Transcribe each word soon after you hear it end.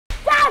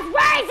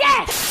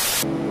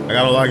Yes! I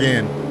gotta log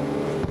in.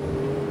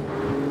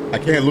 I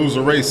can't lose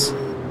a race.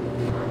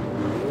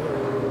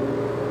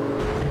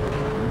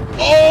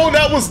 Oh,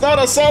 that was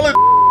not a solid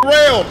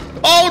rail.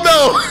 Oh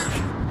no!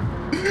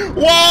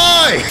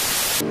 Why?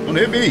 Don't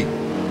hit me.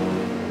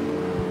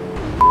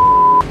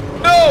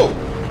 No!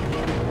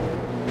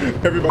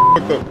 Everybody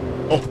fucked up.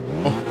 Oh.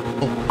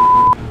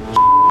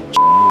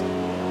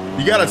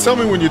 You gotta tell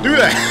me when you do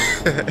that.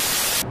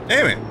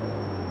 Damn it.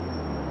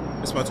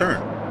 It's my turn.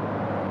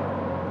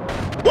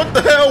 What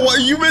the hell?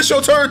 What, you missed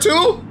your turn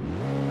too?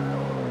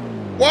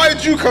 Why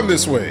did you come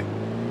this way?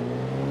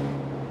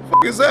 What the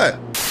fuck is that?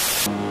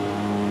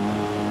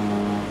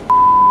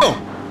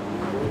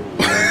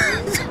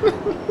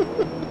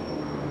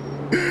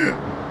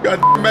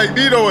 Got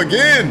Magneto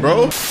again,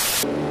 bro.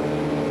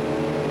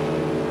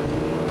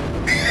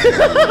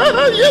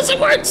 Yes, it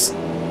works.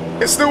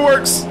 It still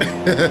works.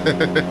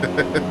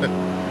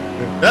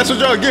 That's what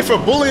y'all get for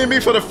bullying me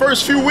for the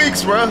first few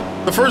weeks, bro.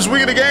 The first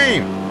week of the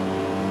game.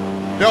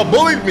 Y'all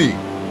bullied me.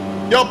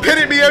 Y'all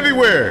pitted me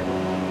everywhere.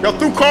 Y'all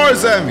threw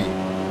cars at me.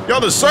 Y'all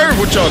deserve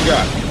what y'all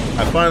got.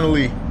 I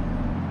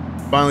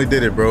finally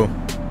did it, bro.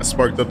 I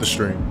sparked up the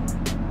stream.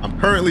 I'm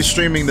currently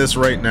streaming this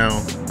right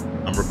now.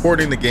 I'm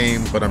recording the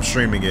game, but I'm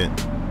streaming it.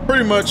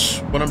 Pretty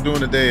much what I'm doing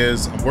today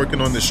is I'm working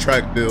on this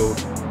track build.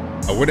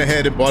 I went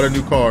ahead and bought a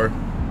new car,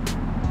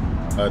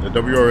 the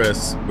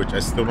WRS, which I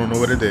still don't know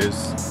what it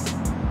is.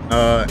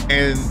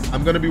 And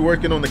I'm gonna be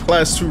working on the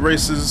Class 2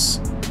 races,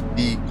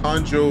 the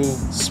Conjo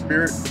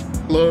Spirit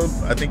Club,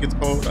 I think it's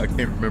called. I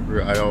can't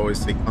remember. I always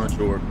say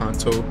Conjo or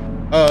Kanto.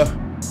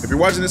 If you're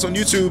watching this on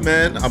YouTube,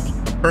 man, I'm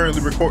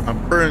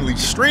currently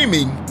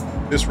streaming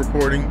this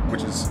recording,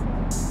 which is,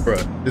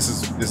 bruh, this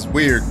is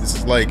weird. This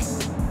is like,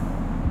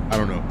 I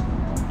don't know.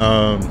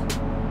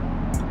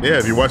 Yeah,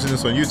 if you're watching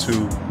this on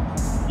YouTube,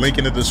 link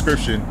in the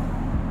description.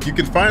 You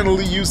can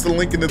finally use the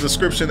link in the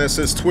description that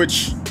says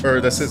Twitch,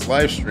 or that says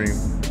live stream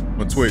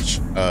on Twitch,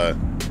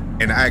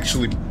 and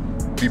actually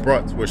be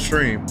brought to a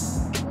stream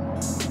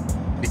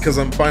because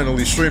I'm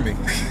finally streaming.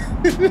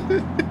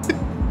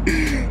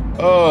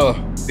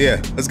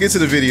 Yeah, let's get to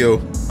the video.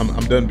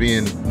 I'm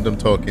done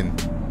talking,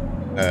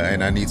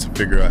 and I need to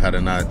figure out how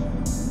to not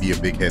be a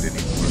big head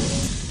anymore.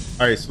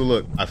 All right, so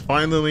look, I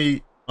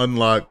finally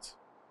unlocked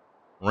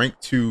rank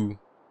 2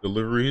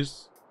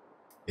 deliveries.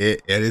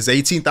 It is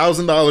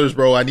 $18,000,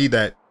 bro. I need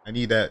that,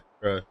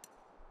 bro.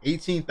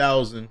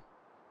 18,000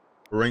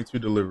 for rank 2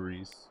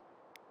 deliveries.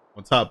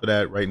 On top of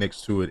that, right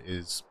next to it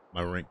is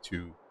my rank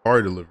 2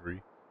 car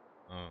delivery,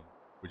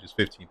 which is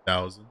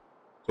 15,000.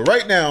 So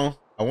right now,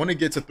 I want to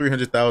get to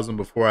 300,000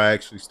 before I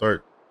actually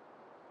start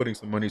putting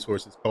some money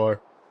towards this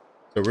car.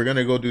 So we're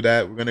gonna go do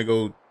that. We're gonna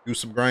go do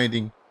some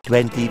grinding.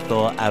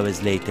 24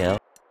 hours later.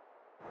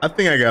 I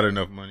think I got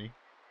enough money.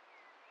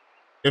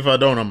 If I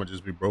don't, I'm gonna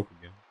just be broke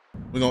again.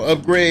 We're gonna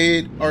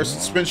upgrade our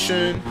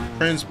suspension,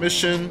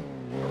 transmission.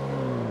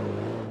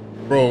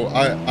 Bro,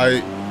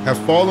 I have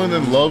fallen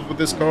in love with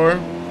this car.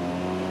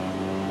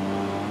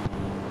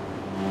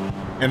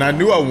 And I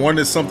knew I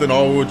wanted something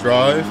all-wheel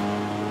drive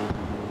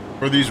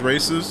for these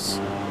races,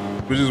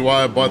 which is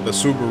why I bought the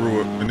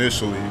Subaru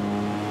initially,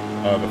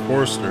 the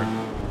Forester.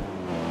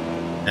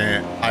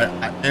 And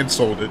I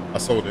sold it. I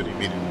sold it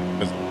immediately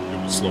because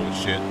it was slow as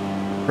shit.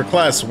 For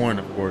Class 1,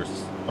 of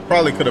course. I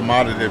probably could have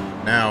modded it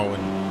now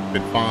and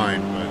been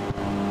fine, but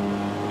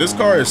this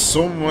car is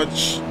so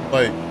much,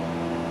 like,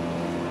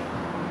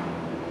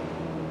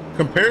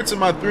 compared to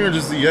my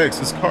 300ZX,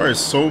 this car is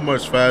so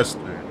much faster.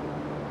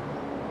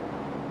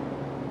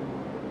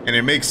 And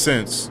it makes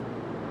sense.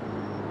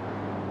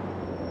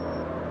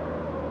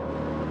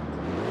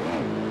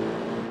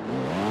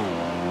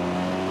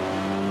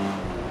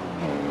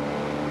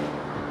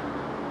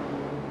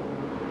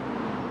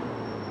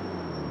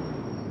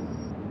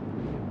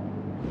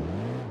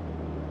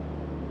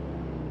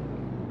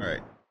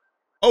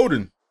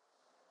 Odin.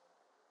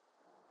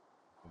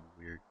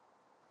 Weird.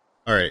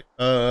 All right.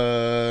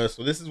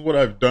 So this is what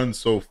I've done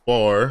so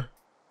far,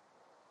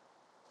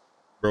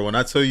 bro. When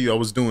I tell you I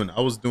was doing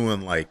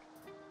like,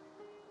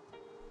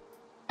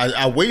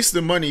 I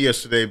wasted money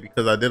yesterday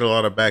because I did a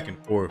lot of back and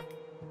forth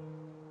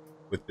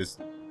with the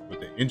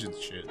engine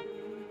shit.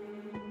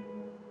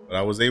 But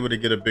I was able to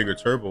get a bigger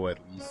turbo at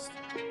least.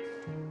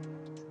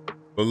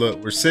 But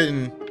look,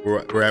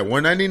 we're at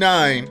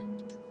 199.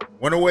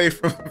 One away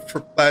from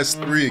Class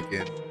 3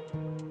 again.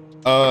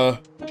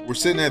 We're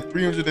sitting at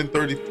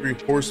 333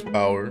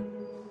 horsepower,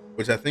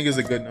 which I think is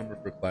a good number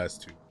for Class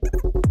 2.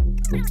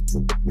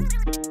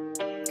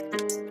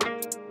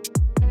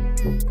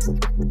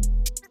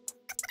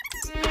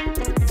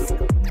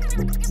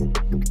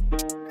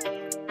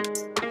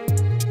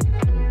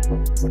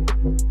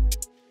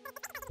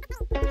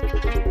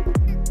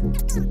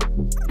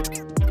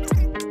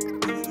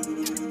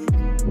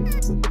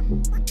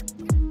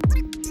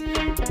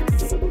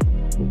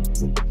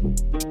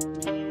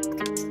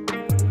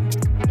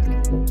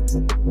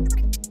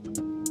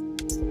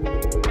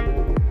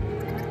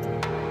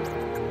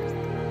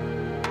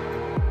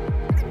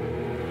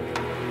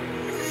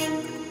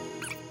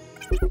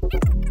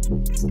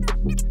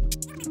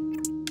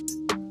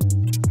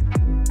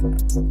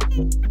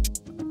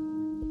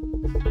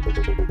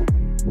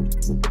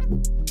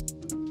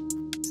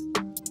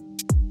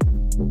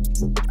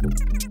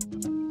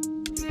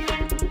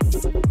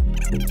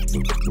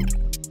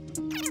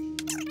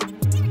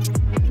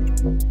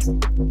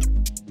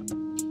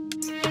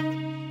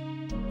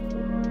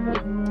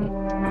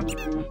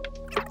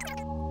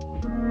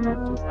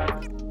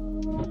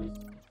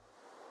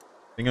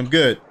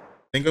 good. I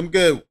think I'm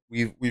good.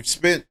 We've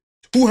spent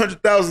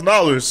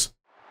 $200,000,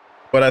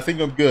 but I think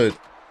I'm good.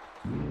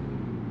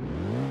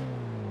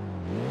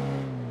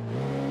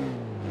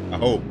 I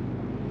hope.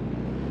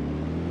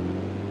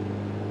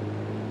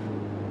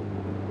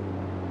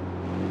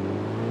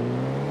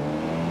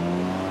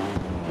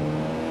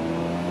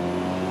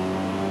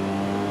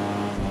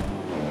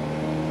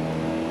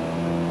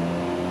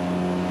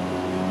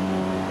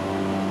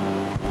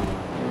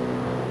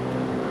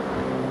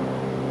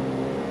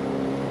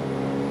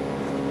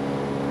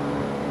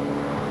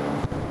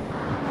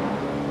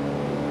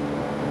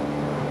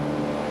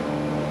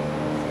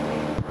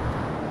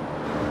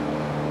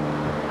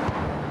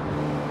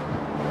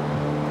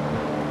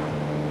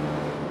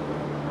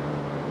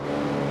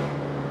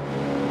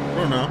 I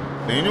don't know.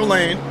 Stay in your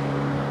lane.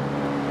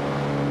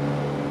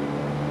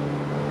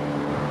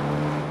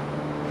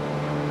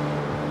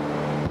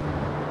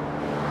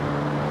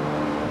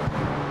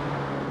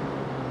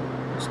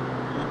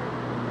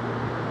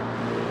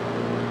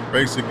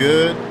 Brakes are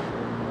good.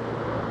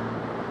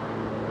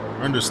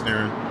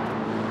 Understeering.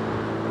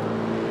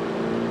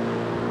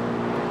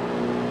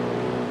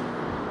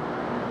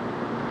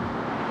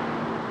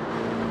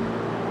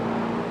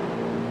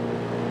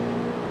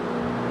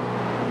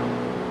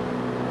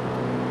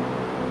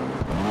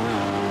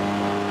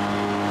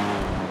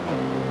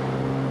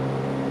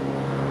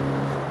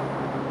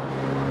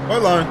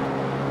 White line.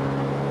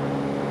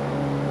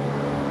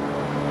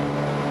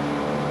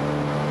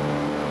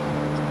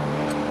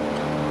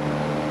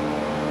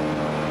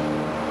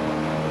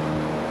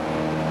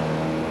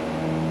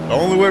 The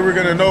only way we're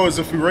gonna know is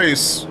if we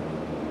race.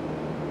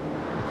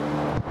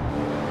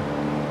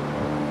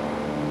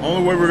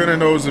 Only way we're gonna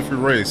know is if we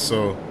race,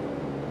 so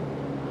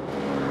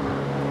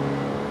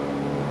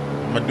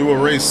I'm gonna do a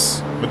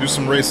race. I'm gonna do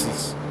some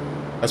races.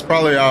 That's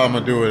probably how I'm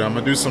gonna do it. I'm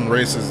gonna do some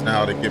races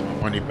now to get my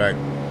money back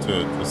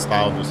to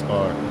style this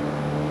car.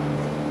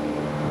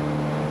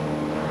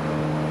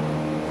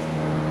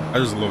 I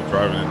just love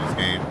driving in this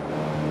game,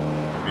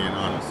 being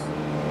honest.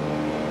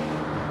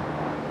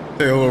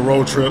 Take a little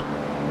road trip.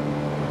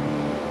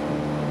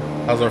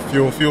 How's our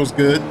fuel? Feels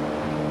good.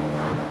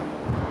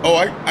 Oh,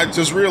 I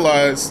just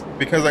realized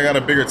because I got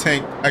a bigger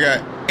tank, I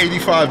got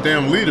 85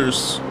 damn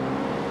liters.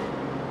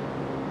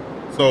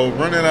 So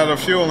running out of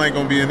fuel ain't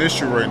gonna be an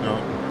issue right now.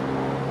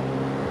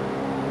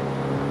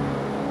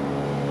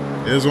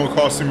 It is gonna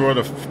cost me more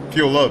to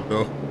fuel up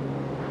though.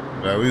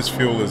 But at least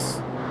fuel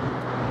is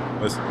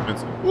less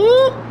expensive.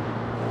 Woo!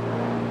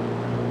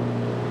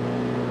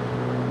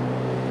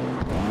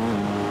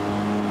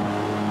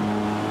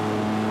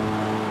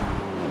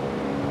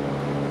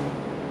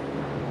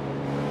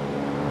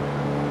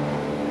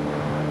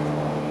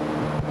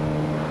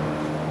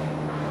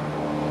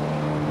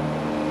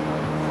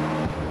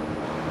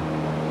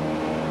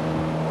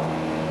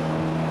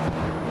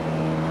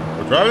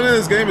 Driving in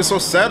this game is so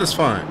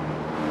satisfying.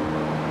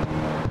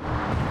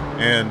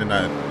 And then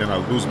I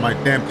lose my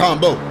damn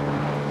combo.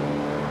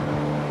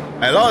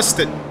 I lost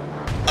it.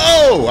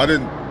 Oh, I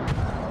didn't.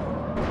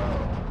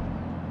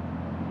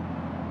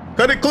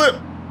 Cut it, clip.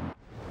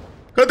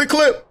 Cut the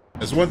clip.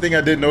 There's one thing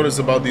I did notice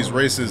about these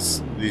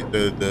races. The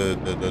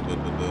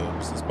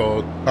what's this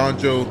called?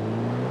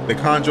 The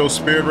Conjo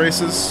Spirit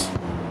races.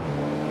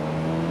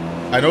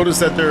 I noticed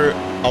that they're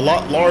a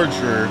lot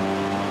larger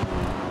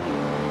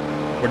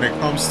when it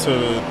comes to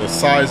the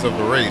size of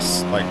the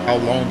race, like how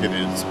long it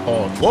is.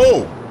 Pause.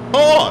 Whoa!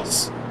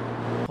 Pause!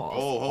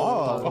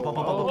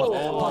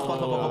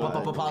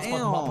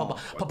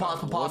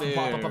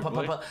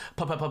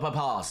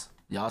 Pause.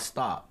 Y'all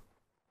stop.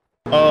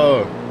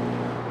 The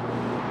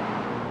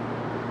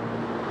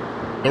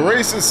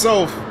race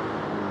itself,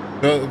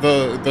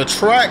 the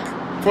track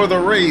for the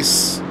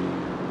race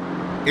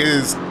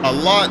is a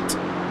lot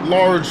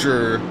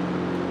larger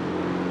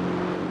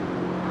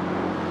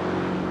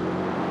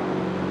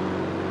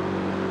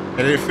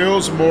and it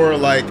feels more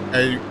like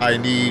I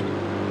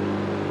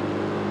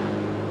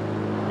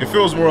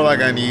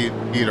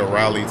need a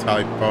rally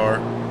type car.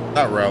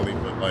 Not rally,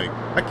 but like,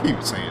 I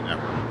keep saying that.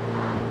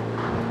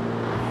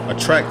 A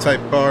track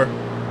type car.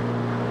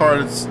 Car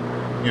that's,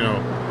 you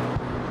know,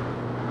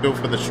 built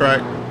for the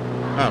track.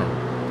 I don't know.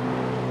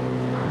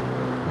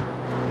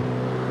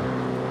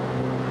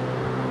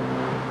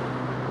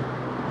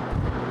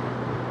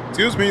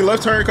 Excuse me,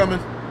 left turn coming.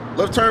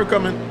 Left turn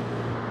coming.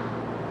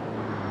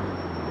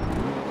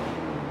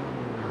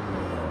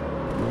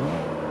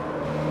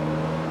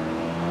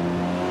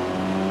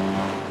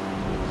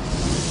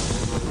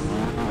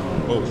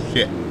 Oh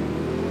shit.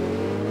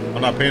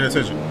 I'm not paying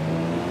attention.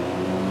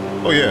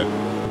 Oh yeah.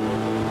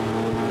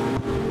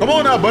 Come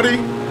on now, buddy.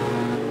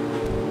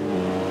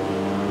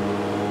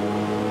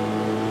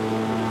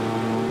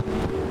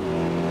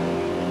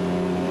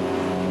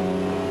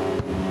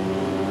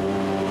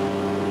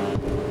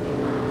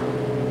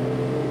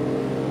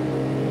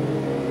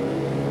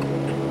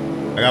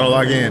 I gotta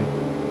log in.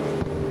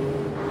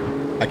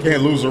 I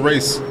can't lose a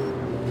race.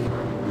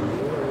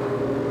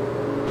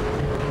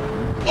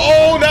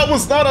 Oh, that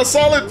was not a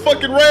solid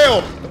fucking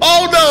rail.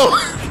 Oh no!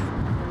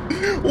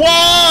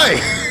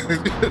 Why?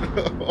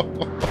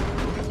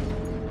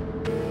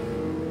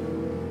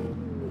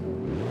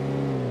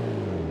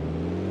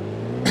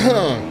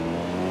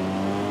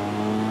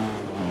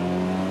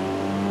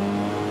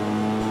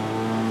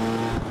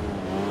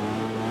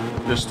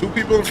 There's two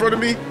people in front of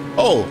me.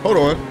 Oh, hold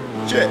on.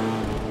 Shit.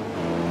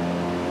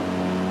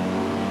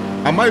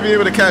 I might be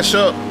able to catch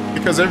up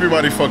because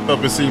everybody fucked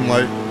up, it seemed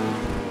like.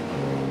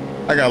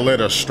 I got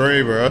led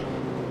astray, bro.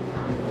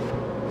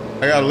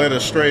 I got led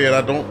astray and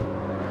I don't...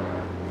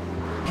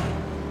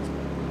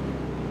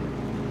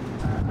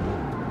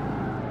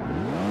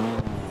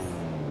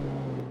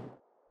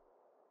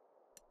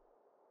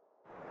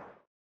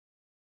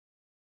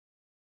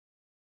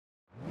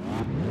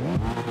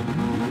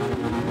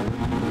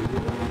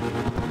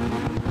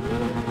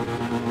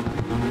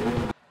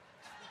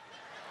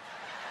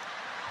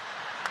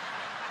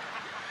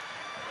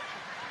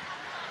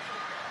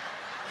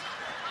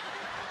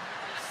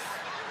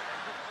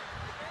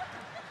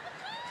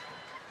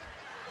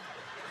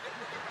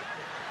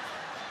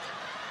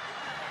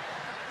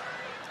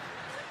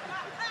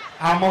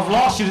 I almost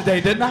lost you today,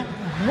 didn't I?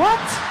 What?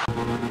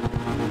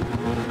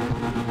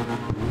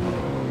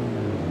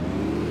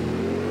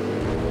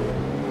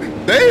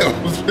 Damn!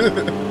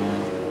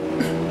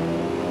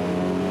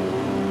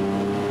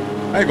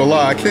 I ain't gonna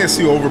lie, I can't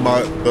see over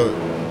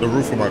the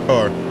roof of my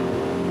car.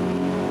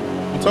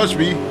 Don't touch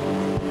me.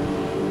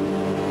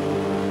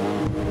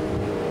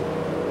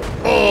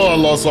 Oh, I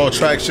lost all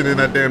traction in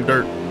that damn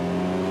dirt.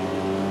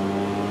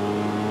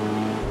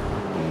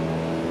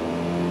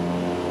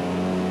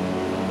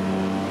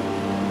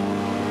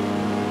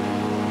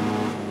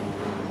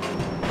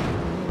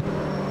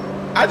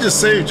 I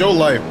just saved your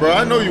life, bro.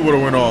 I know you would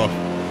have went off.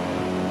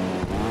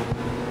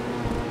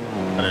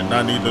 I did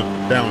not need the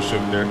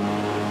downshift there.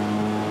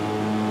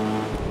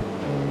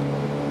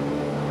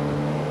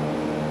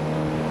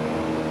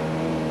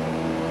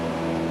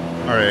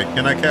 All right,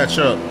 can I catch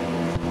up?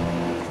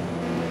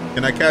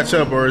 Can I catch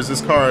up, or is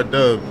this car a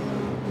dub?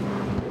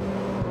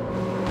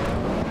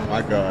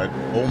 My God.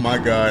 Oh my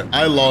God.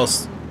 I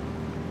lost.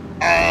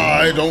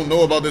 I don't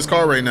know about this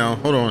car right now.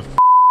 Hold on.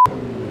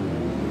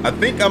 I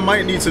think I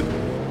might need to...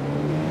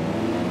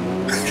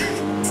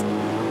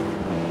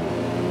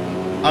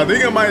 I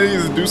think I might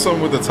need to do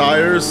something with the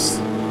tires.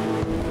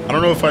 I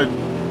don't know if I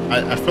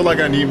feel like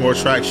I need more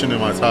traction in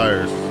my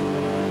tires.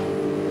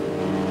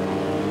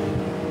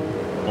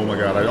 Oh my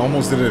God, I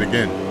almost did it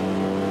again.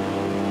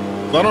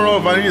 So I don't know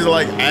if I need to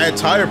like add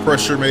tire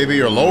pressure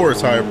maybe or lower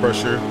tire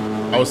pressure.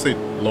 I would say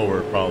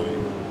lower probably.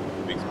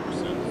 Makes more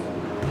sense.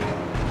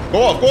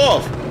 Go off, go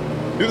off.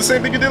 Do the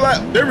same thing you did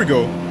last. There we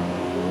go.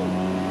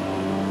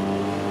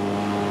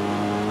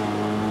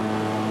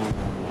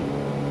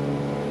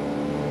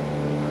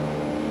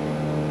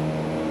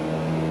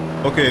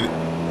 Okay,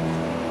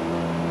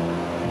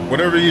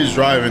 whatever he's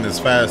driving is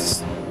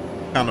fast,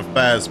 kind of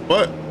fast,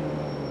 but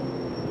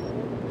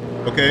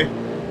okay.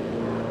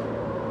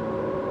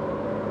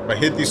 If I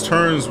hit these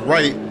turns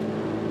right,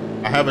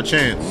 I have a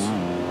chance.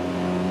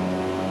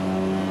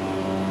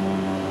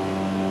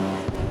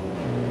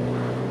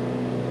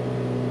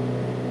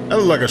 That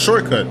looks like a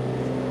shortcut.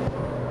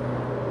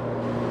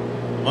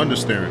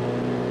 Understeering.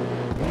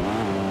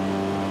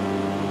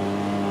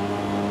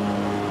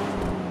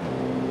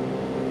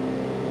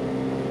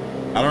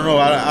 I don't know.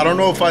 I don't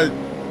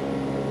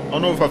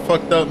know if I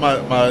fucked up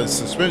my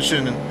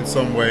suspension in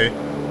some way.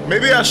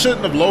 Maybe I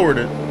shouldn't have lowered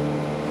it.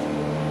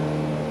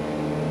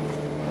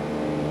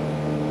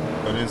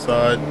 But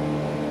inside,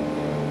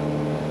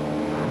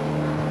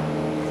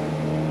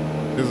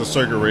 this is a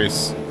circuit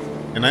race,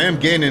 and I am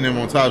gaining him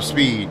on top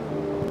speed.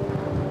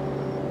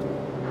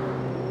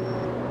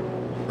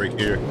 Brake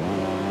here.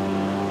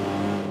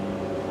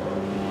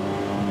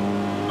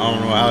 I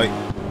don't know how.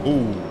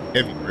 Ooh,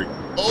 heavy brake.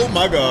 Oh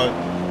my God.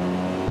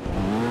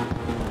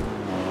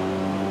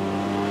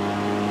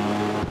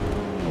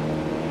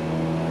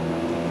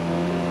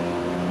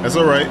 That's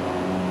all right.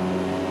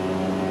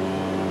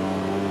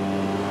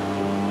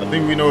 I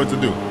think we know what to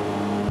do.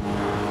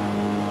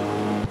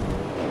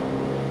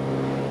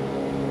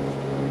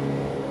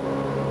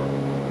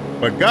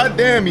 But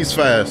goddamn, he's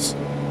fast.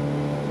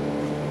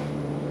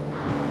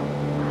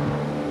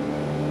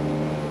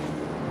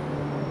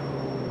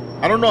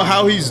 I don't know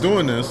how he's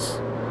doing this.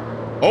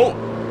 Oh,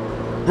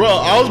 bro,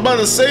 I was about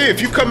to say,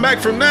 if you come back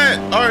from that,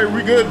 all right,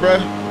 we good, bro.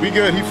 We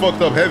good. He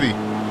fucked up heavy.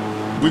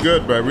 We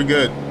good, bro. We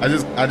good. I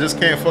just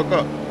can't fuck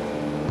up.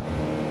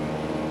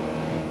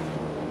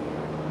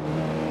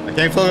 I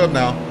can't fuck up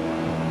now.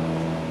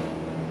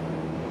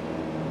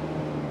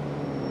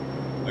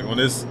 Like on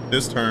this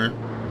turn.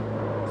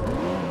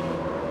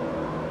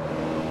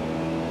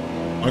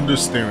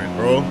 Understeering,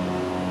 bro.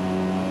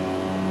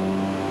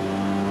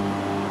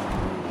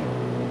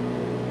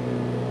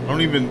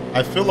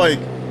 I feel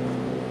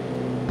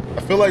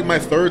like my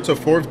third to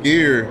fourth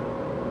gear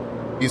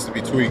needs to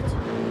be tweaked.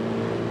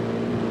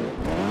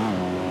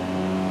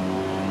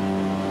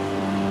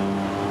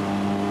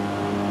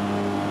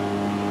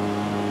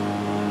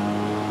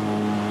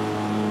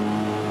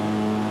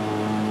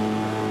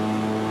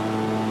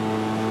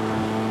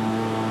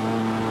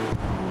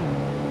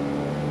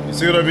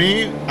 See what I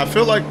mean? I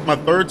feel like my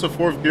third to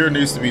fourth gear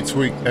needs to be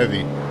tweaked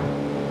heavy.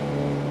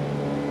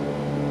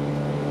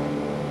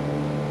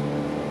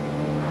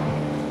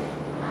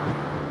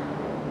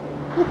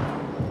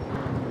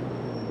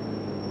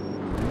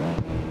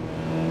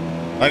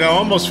 Like, I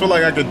almost feel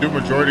like I could do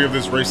majority of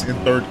this race in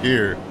third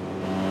gear.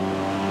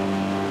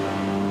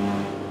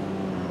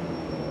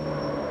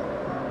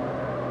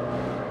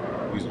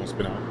 Please don't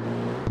spin out.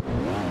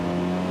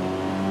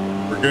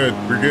 We're good.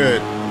 We're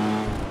good.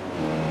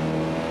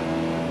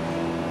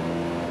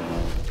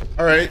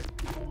 All right.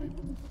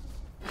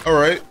 All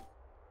right.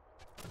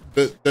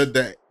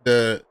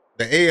 The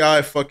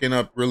AI fucking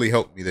up really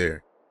helped me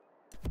there.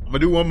 I'm gonna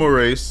do one more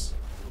race.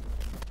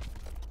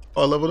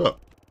 Oh, I leveled up.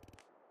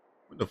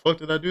 When the fuck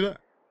did I do that?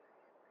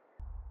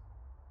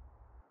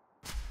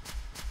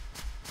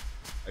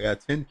 I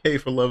got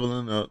 10K for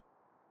leveling up.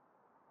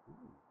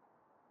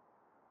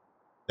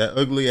 That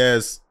ugly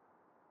ass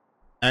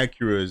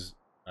Acura is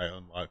I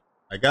unlocked.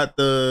 I got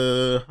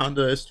the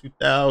Honda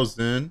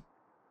S2000.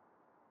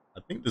 I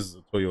think this is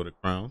a Toyota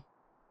Crown.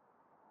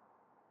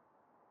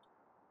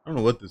 I don't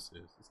know what this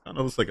is. It kind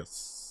of looks like a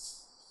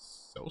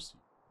Celsius.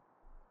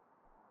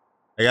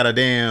 I got a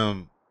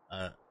damn.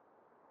 Is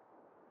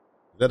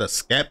that a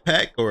Scat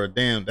Pack or a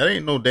damn? That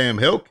ain't no damn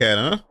Hellcat,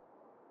 huh?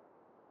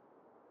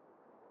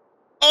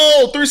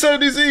 Oh,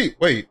 370Z.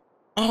 Wait.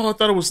 Oh, I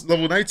thought it was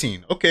level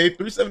 19. Okay,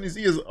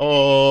 370Z is.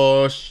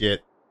 Oh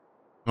shit.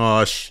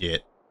 Oh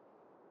shit.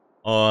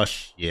 Oh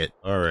shit.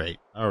 All right.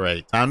 All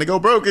right. Time to go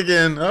broke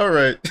again. All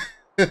right.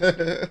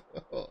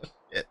 Oh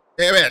shit.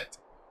 Damn it.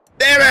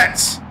 Damn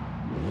it.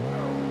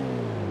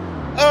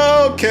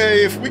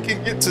 Okay, if we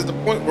can get to the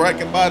point where I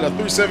can buy the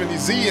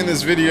 370Z in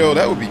this video,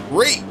 that would be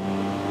great.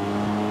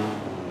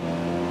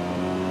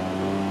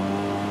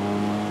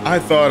 I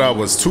thought I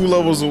was 3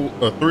 levels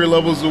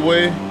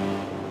away.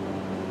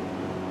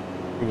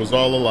 It was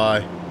all a lie.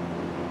 It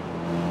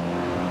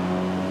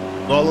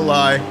was all a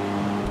lie.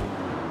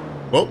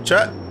 Well,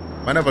 chat,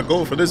 might have a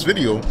goal for this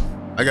video.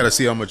 I gotta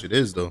see how much it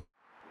is, though.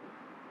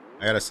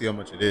 I gotta see how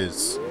much it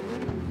is.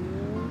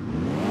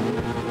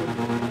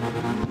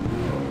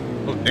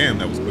 Oh, damn,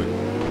 that was good.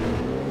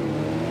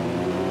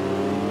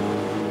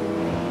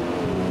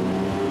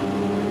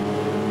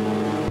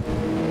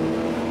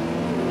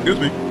 Excuse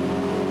me.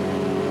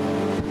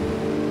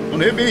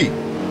 Don't hit me.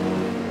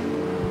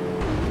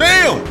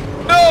 Damn!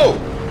 No!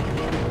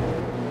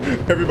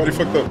 Everybody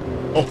fucked up.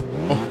 Oh,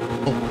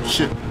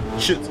 shit.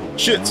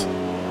 Shit.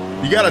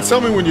 You gotta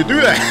tell me when you do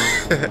that.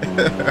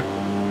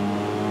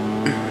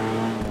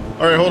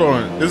 Alright, hold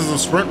on. This is a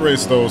sprint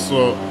race though,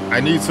 so I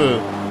need to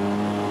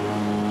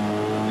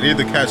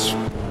catch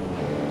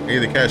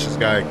this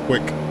guy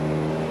quick.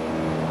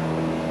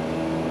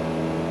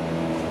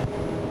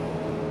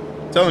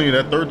 I'm telling you,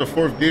 that third to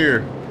fourth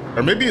gear,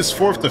 or maybe it's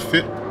fourth to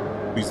fifth.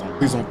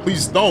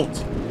 Please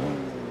don't.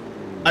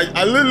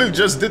 I literally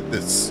just did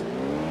this.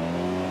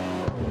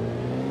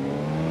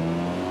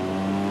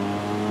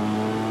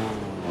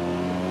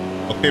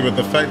 Okay, but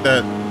the fact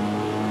that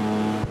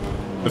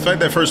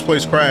first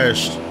place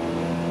crashed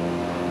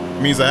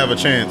means I have a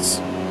chance.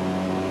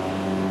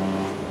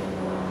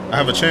 I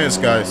have a chance,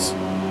 guys.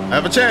 I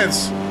have a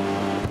chance.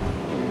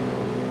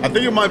 I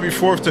think it might be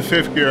fourth to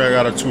fifth gear I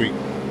gotta tweak.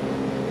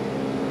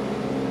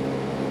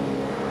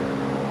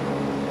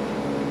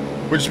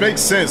 Which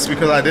makes sense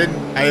because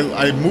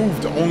I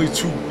moved only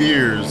 2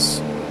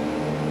 gears.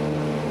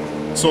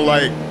 So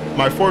like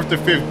my fourth to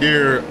fifth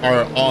gear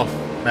are off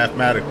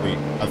mathematically,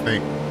 I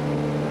think.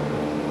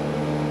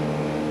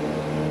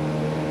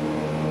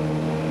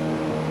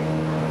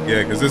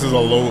 Yeah, because this is a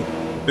long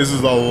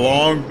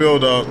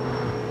build up.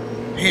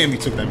 Damn, he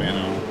took that man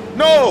out.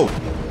 No!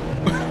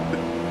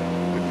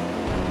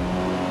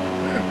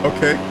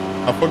 Okay,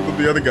 I fucked with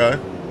the other guy.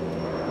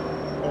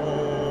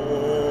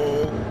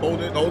 Oh, hold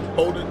it.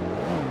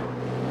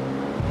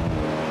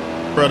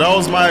 Bro,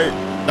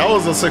 that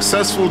was a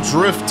successful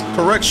drift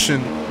correction,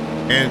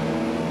 and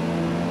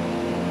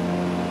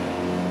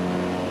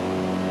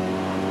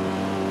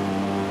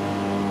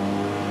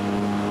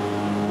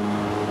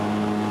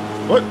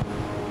what?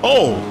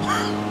 Oh,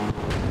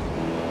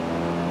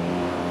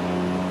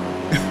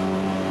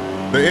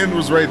 the end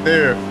was right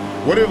there.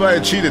 What if I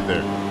had cheated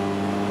there?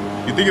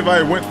 You think if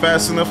I went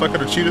fast enough, I could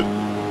have cheated?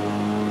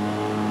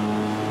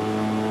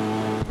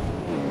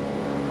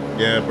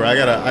 Yeah, bro, I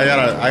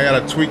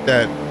gotta tweak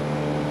that.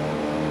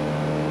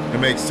 It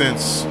makes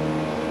sense.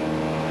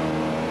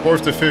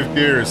 Fourth to fifth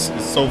gear is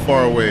so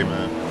far away,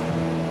 man.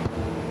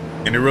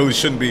 And it really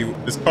shouldn't be.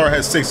 This car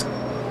has 6.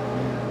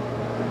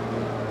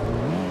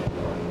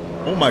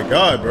 Oh my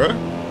God, bro.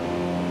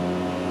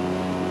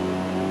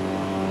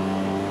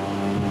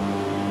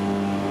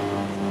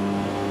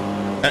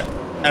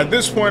 At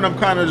this point, I'm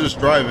kind of just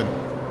driving.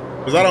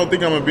 Because I don't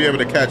think I'm going to be able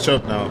to catch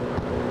up now.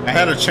 I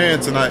had a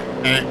chance and it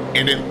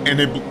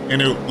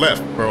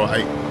left, bro.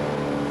 I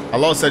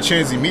lost that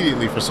chance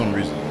immediately for some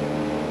reason.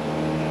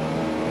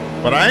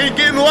 But I ain't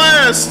getting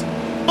last.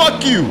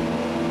 Fuck you.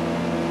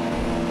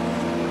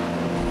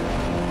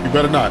 You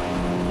better not.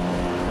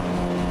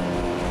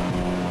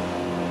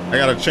 I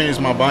gotta change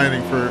my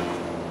binding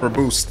for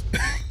boost.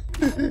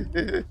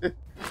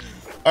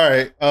 All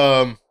right.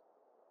 Let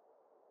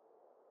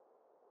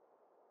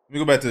me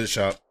go back to the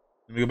shop.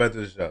 Because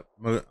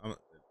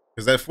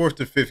that 4th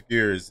to 5th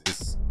gear is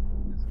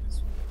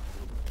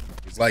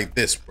like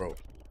this, bro.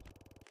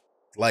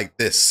 It's like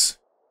this.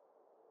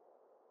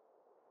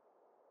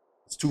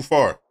 It's too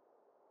far.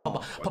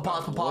 Pause.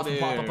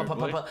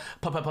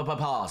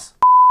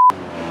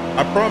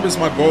 I promise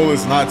my goal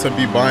is not to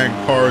be buying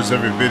cars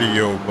every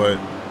video, but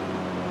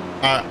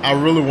I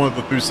really want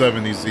the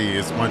 370Z.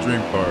 It's my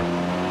dream car.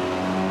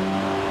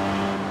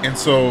 And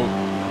so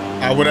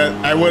I would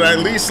at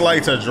least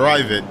like to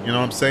drive it, you know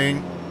what I'm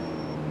saying?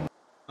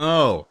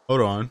 Oh,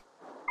 hold on.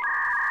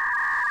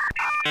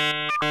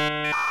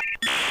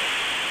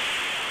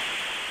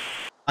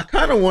 I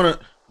kind of want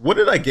to, what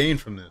did I gain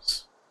from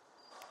this?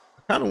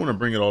 I kind of want to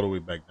bring it all the way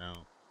back down,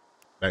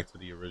 back to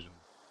the original.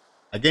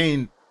 I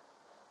gained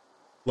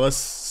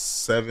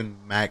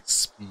 +7 max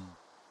speed.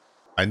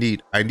 I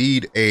need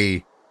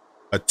a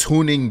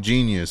tuning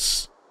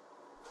genius.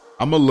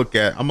 I'm gonna look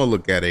at a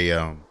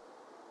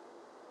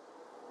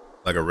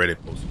like a Reddit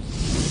post.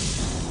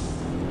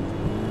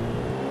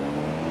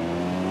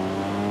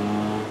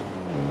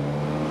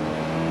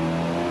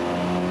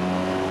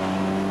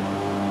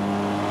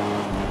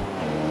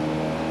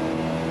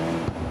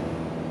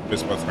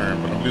 Missed my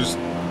turn, but I'm just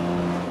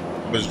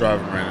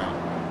driving right now.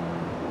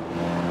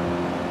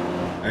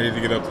 I need to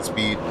get up to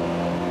speed.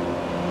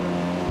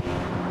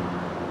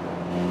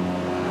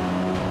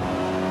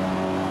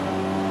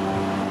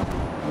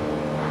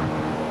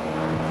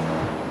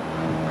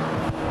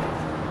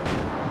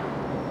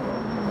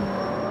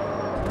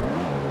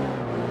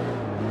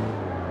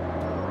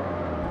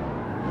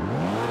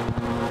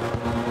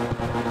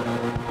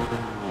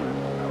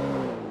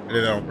 I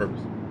did that on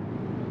purpose.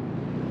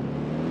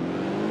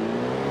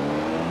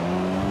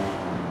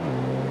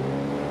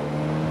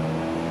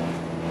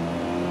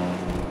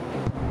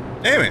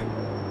 Damn it.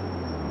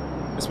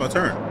 It's my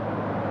turn.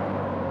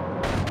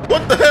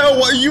 What the hell?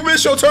 What, you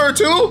missed your turn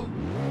too?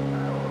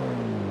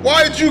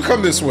 Why did you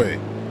come this way?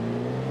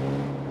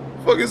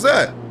 The fuck is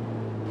that?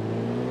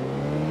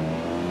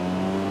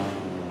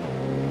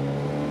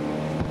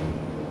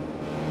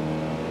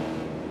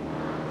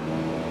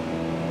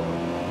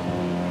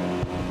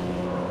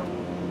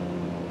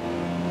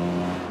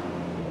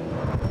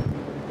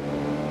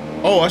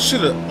 Oh,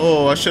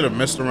 I should have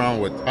messed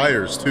around with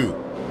tires too.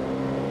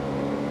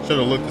 Should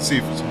have looked to see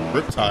for some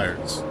grip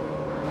tires.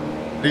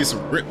 I need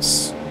some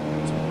grips,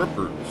 some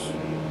grippers.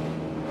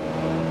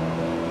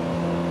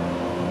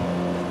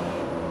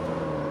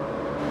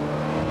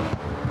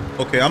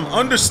 Okay, I'm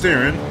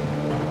understeering.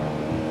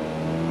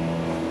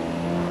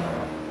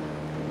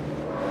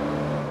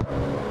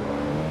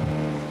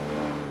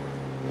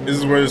 This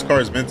is where this car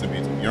is meant to be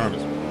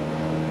honest.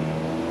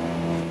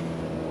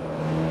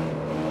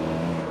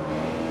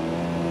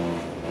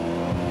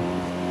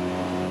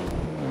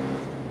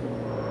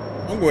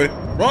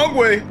 Wrong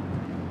way.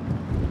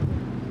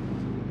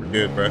 We're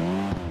good, bro.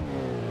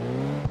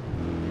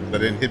 I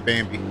didn't hit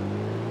Bambi.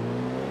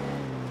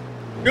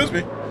 Excuse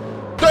me.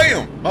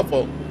 Damn, my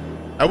fault.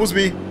 That was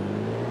me.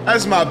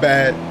 That's my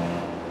bad.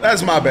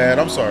 That's my bad.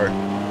 I'm sorry.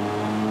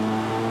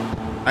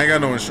 I ain't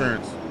got no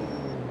insurance.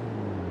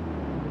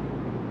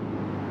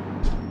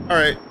 All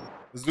right,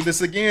 let's do this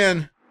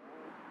again.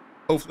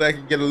 Hopefully I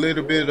can get a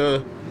little bit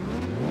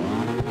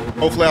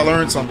hopefully I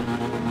learned something.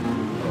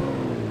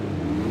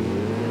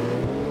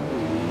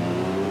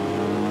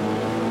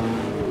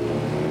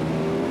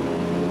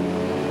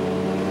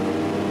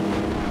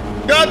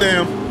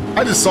 Goddamn!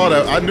 I just saw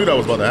that. I knew that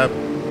was about to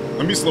happen.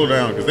 Let me slow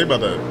down because they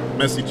about to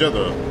mess each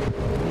other up.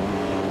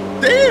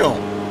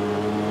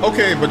 Damn!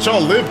 Okay, but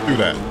y'all lived through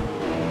that.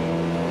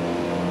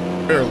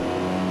 Barely.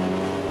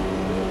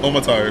 On my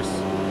tires.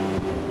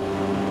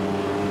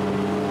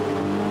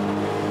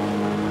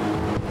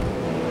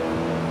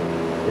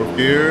 Fourth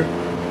gear.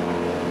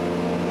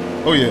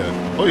 Oh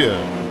yeah. Oh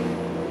yeah.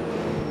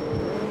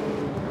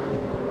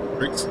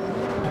 Brakes.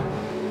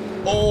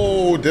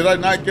 Oh, did I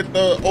not get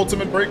the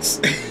ultimate brakes?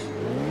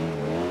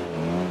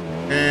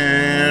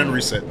 And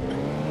reset.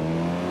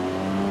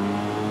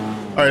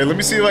 All right, let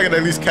me see if I can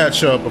at least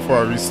catch up before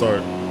I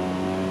restart.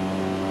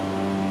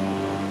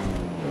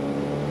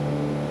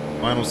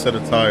 Final set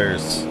of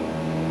tires.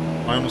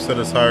 Final set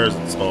of tires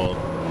installed.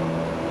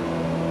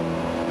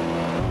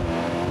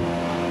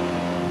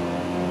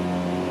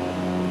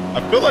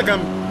 I feel like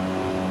I'm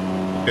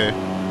okay.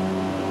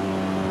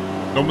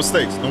 No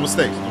mistakes, no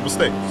mistakes, no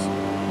mistakes.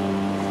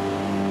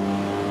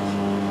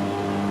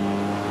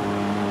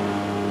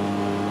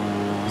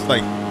 It's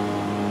like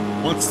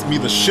wants me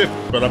to shift,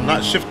 but I'm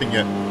not shifting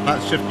yet.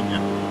 Not shifting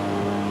yet.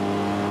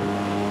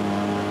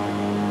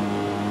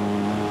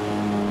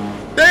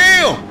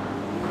 Damn!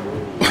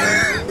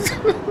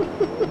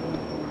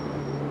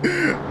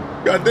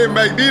 Goddamn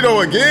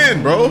Magneto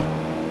again, bro.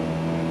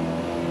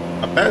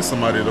 I passed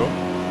somebody though.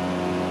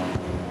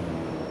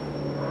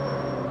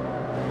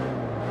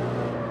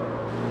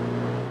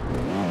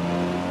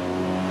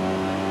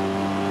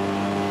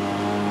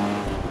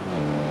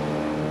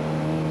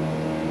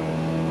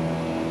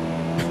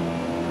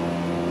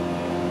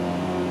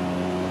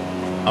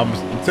 I'm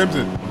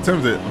tempted. I'm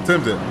tempted. I'm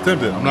tempted. I'm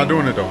tempted. I'm not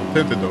doing it though. I'm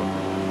tempted though.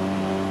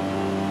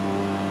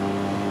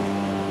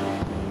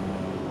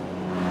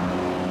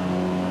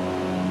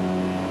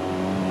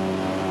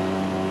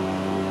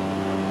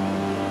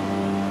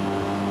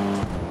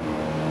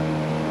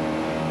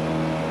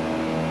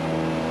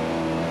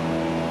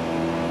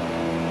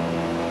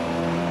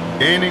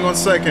 Gaining on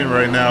second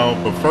right now,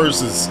 but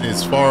first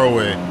is far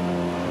away.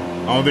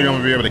 I don't think I'm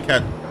gonna be able to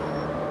catch.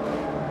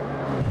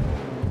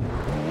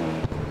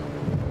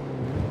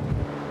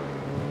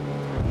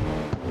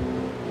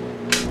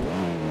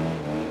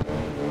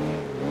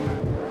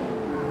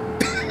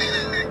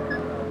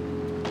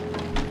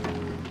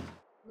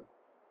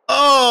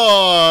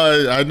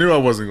 Oh, I knew I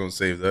wasn't gonna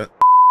save that.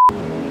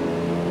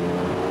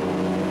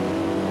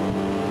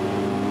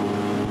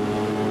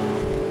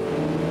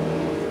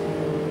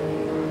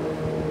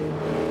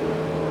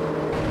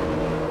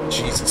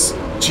 Jesus,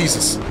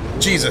 Jesus,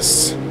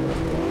 Jesus.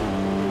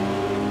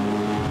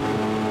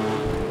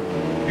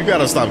 You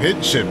gotta stop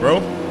hitting shit,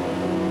 bro.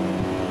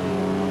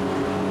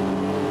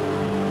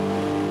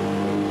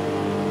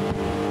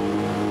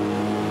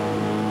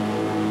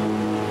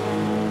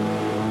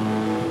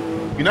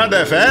 You're not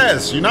that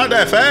fast. You're not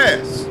that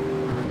fast.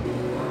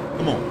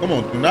 Come on, come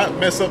on. Do not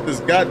mess up this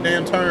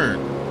goddamn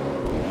turn.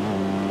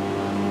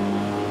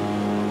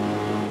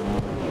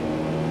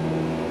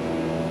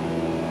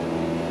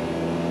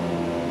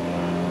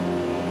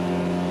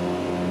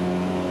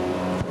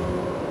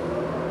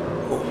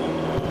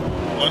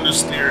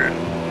 Understeer.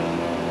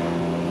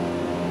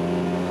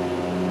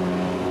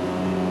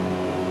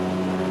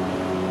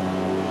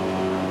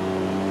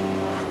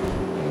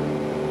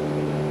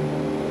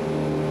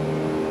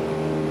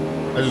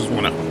 I just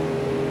wanna.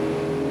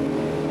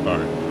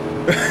 Sorry.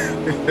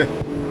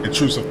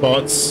 Intrusive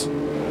thoughts. You're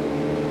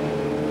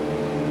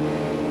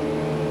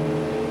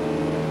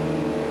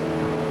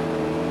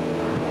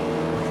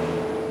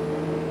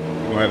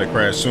gonna have to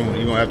crash soon.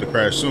 You're gonna have to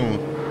crash soon.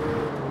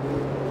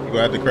 You're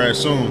gonna have to crash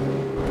soon.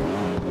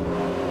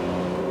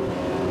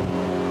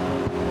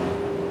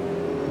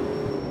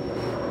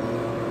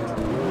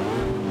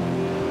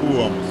 Ooh,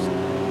 almost.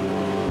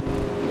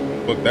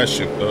 Fuck that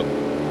shit up.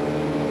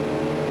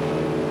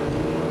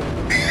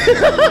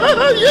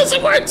 Yes,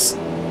 it works.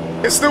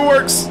 It still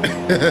works.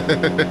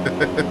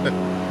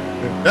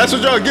 That's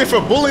what y'all get for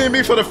bullying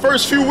me for the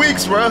first few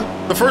weeks, bruh.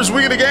 The first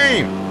week of the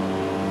game.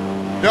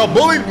 Y'all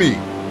bullied me.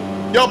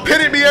 Y'all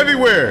pitted me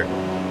everywhere.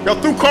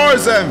 Y'all threw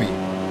cars at me.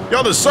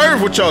 Y'all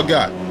deserve what y'all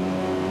got.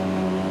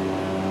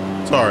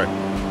 Sorry. A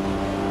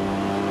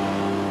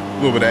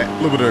little bit of that.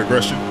 A little bit of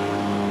aggression.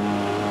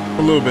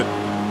 A little bit.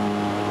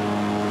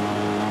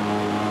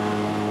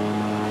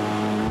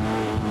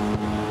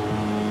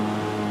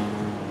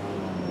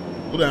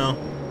 Cool down.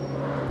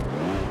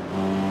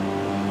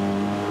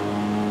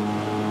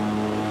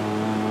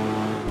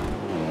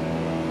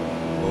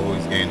 Oh,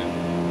 he's gaining.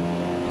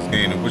 He's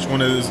gaining. Which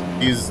one is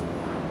he's?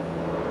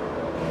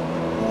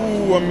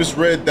 Ooh, I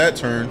misread that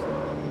turn.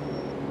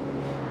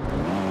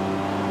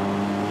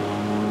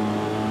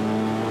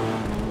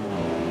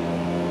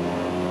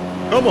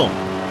 Come on.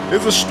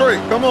 It's a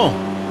straight. Come on.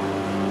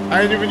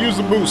 I ain't even used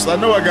the boost. I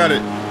know I got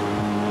it.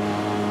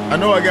 I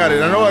know I got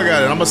it. I know I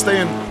got it. I'm gonna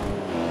stay in.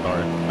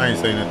 Sorry, I ain't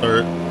staying in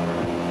third.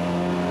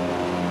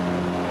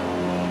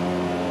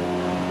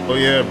 Oh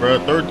yeah, bro.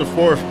 Third to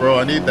fourth, bro.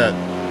 I need that.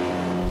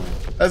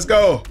 Let's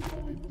go.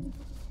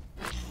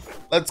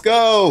 Let's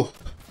go.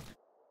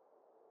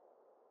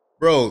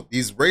 Bro,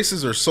 these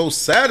races are so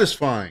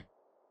satisfying.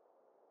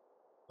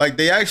 Like,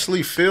 they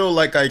actually feel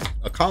like I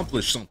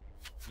accomplished something,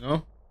 you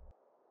know?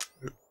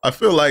 I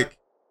feel like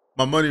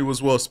my money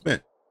was well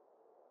spent.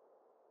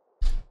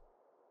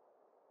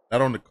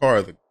 Not on the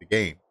car, the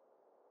game.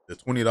 The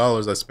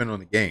 $20 I spent on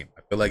the game.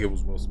 I feel like it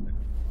was well spent.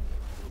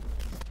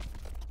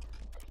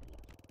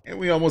 And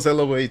we almost at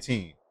level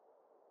 18.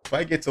 If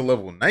I get to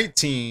level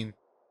 19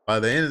 by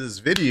the end of this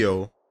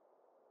video,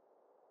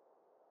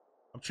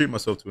 I'm treating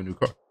myself to a new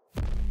car.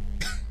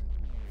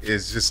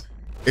 It's just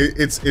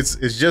it's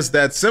just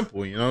that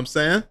simple, you know what I'm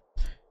saying?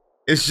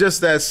 It's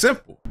just that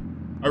simple.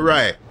 All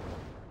right.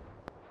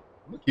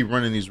 I'm gonna keep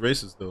running these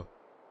races though.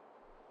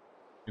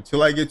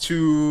 Until I get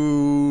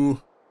to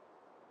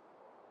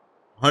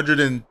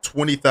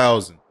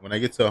 120,000. When I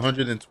get to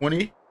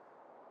 120,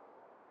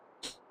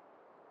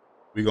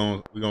 we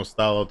gonna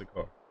style out the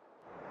car.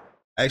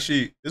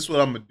 Actually, this is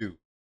what I'm gonna do.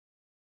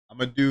 I'm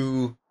gonna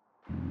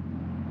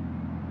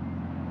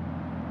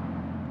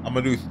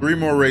do 3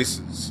 more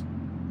races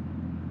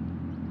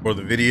for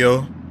the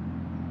video,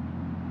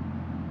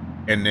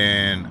 and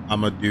then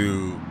I'm gonna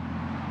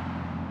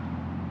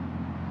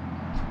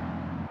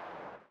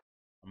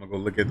go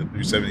look at the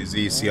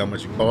 370Z, see how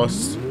much it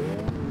costs,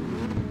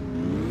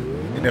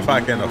 and if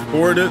I can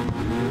afford it,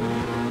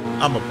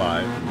 I'm gonna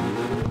buy it.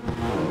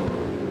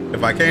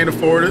 If I can't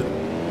afford it,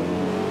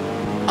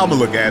 I'm gonna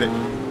look at it.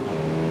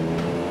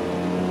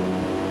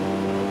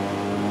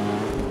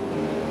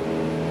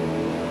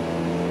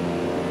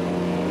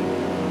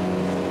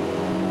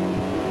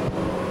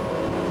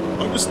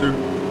 Understood.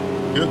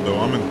 Good though,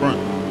 I'm in front.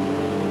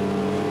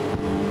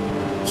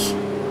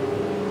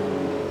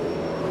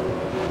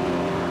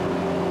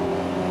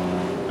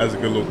 That's a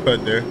good little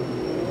cut there.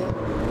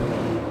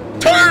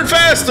 Turn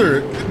faster!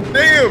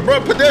 Damn,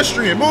 bro,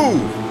 pedestrian,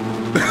 move!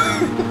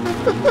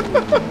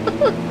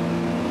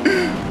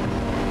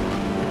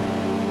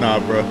 Nah,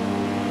 bro.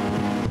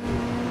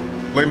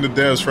 Blame the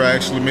devs for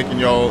actually making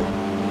y'all.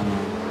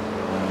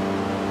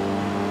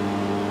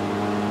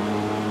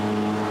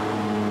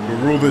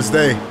 You'll rule this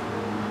day.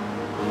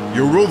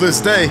 You'll rule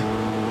this day.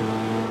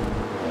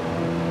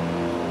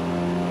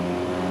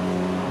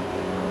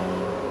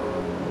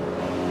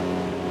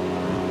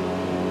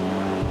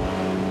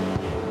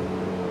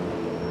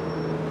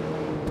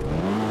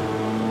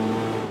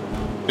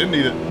 Didn't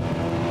need it.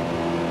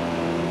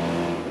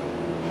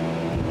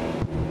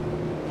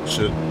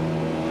 Shit.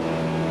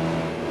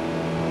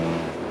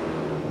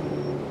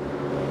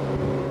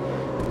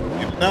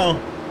 Need it now.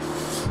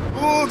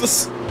 Oh,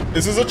 this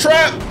is a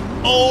trap.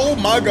 Oh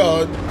my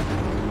god.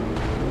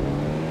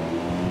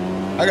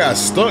 I got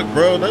stuck,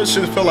 bro. That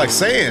shit felt like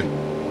sand.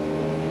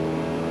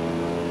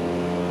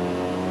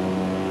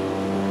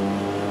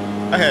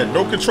 I had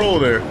no control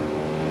there.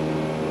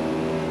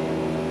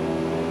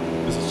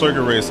 It's a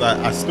circuit race.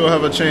 I still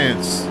have a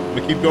chance.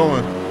 But keep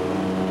going.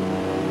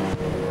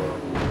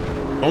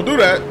 Don't do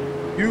that.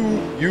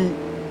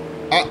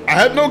 I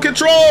have no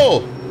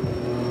control.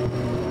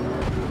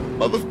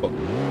 Motherfucker.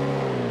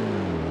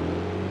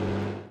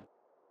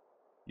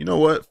 You know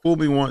what? Fool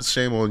me once,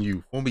 shame on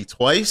you. Fool me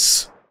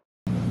twice?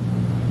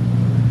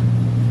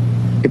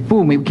 If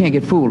fool me, we can't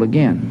get fooled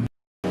again.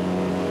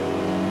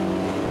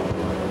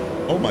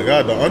 Oh my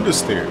god, the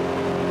understeer.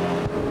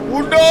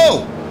 Oh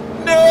no!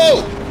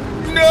 No!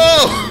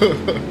 No!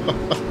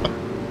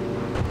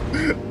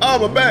 Oh,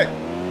 my back.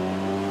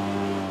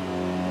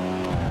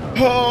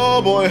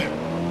 Oh boy.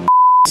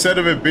 Instead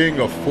of it being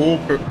a full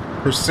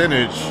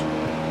percentage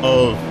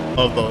of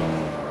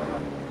the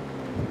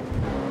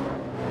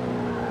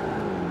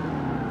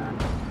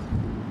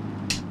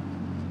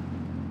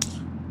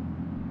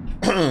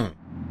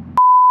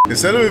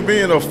instead of it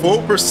being a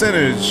full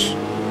percentage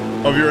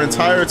of your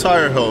entire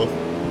tire health,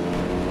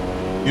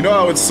 you know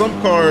how in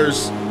some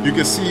cars you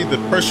can see the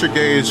pressure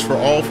gauge for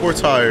all 4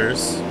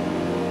 tires,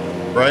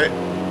 right?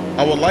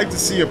 I would like to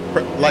see a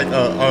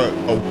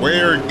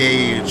wear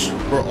gauge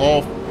for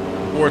all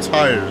 4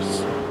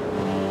 tires.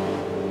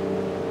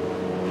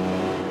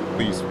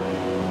 Please.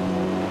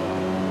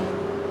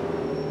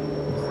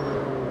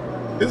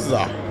 This is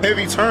a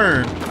heavy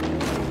turn.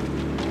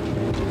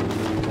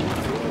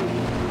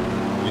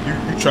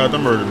 You tried to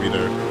murder me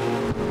there.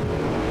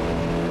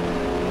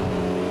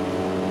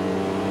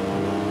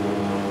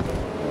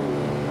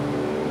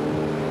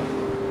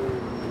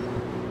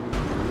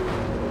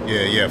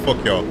 Yeah,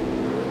 fuck y'all.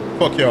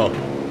 Fuck y'all.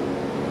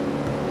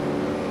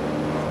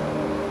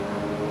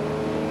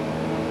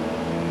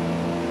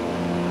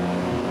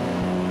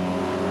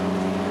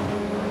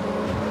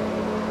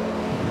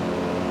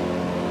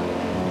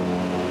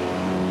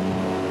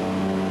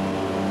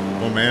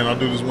 Oh man, I'll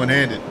do this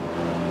one-handed.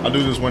 I'll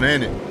do this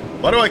one-handed.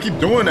 Why do I keep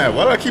doing that?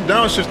 Why do I keep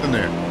downshifting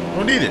there? I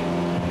don't need it.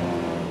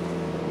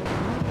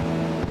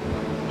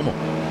 Come on.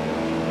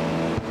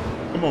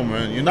 Come on,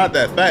 man. You're not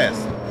that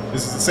fast.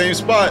 This is the same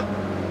spot.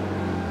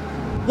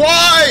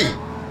 Why?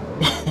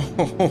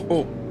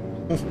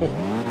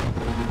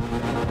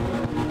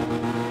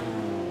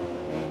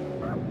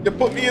 You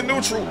put me in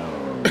neutral.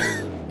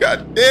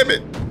 God damn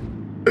it.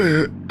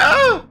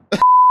 Ah!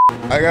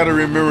 I gotta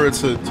remember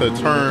to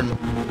turn.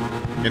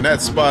 In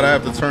that spot, I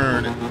have to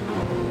turn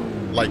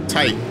like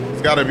tight.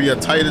 It's gotta be a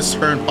tightest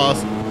turn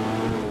possible.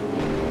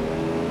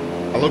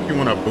 I look you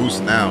want to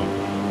boost now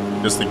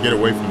just to get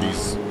away from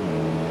these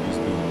dudes.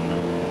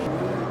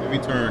 Heavy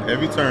turn,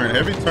 heavy turn,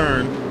 heavy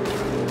turn.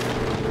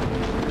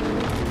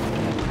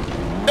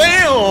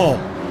 Damn!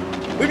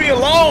 Leave me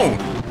alone!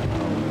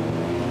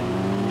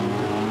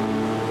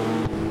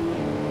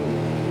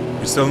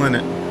 You're still in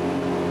it.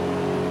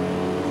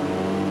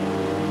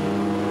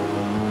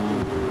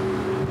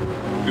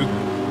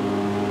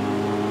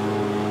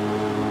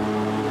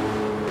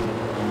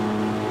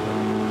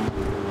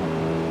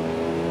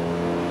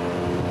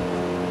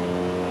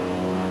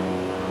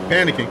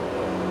 Panicking.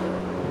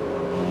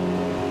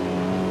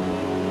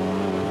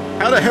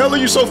 How the hell are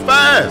you so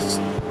fast?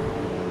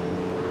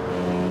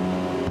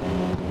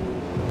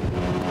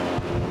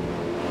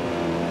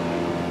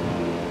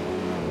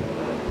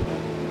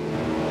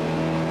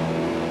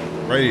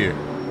 Right here.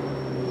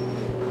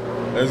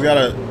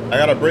 I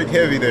gotta brake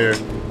heavy there.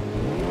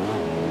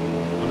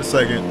 1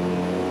 second.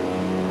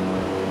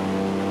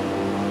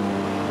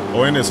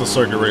 Oh, and it's a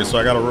circuit race, so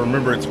I gotta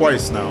remember it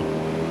twice now.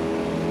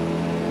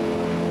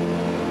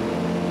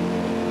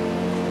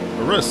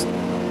 The wrist.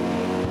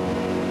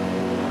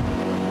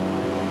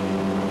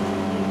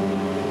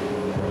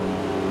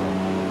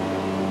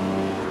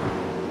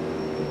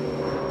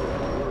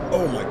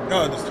 Oh my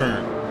god, this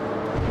turn.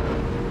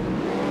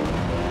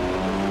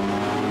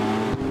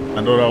 I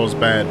know that was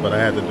bad, but I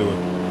had to do it.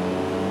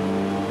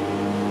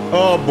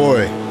 Oh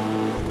boy.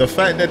 The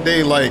fact that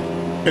they like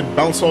can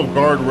bounce off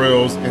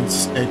guardrails and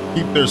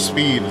keep their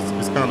speed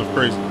is kind of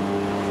crazy.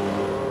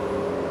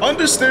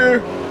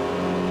 Understeer.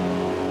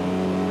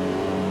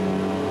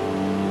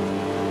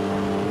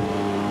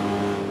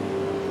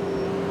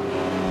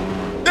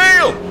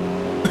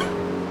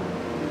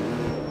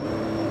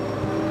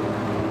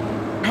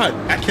 God,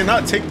 I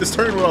cannot take this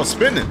turn without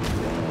spinning.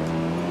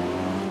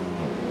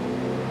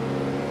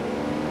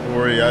 Don't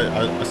worry,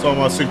 I saw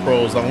my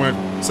synchros. I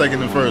went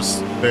second and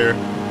first there.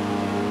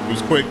 It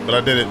was quick, but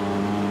I did it.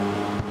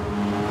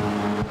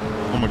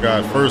 Oh my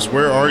God, first,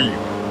 where are you?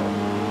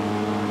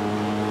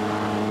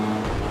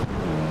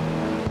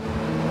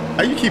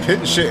 How you keep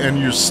hitting shit and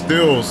you're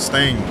still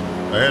staying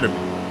ahead of me?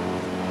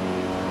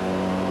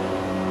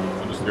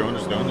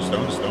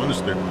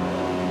 Understood.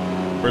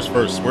 Where's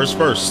first? Where's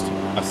first?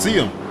 I see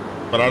him,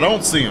 but I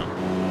don't see him.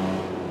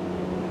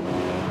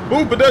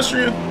 Move,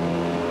 pedestrian.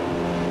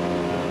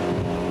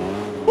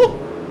 Woo.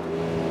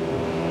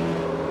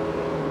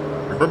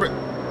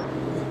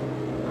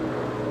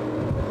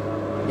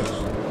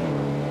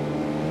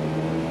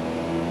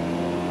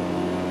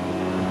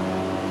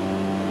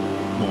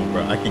 Come on,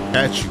 bro. I can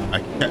catch you.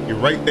 You're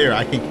right there.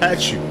 I can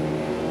catch you.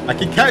 I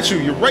can catch you.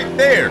 You're right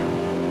there.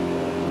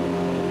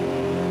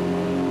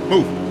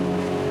 Move.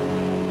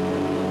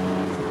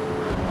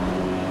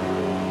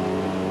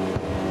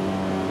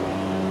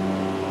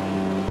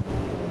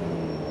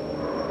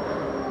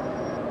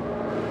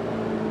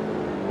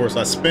 Of course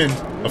I spin.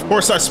 Of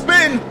course I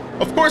spin.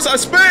 Of course I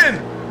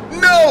spin.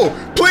 No,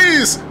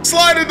 please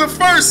slide into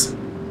first.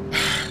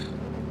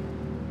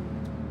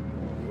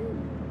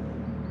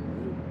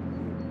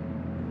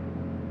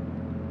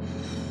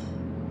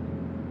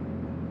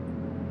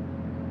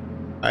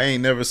 I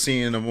ain't never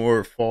seen a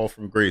more fall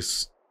from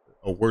grace,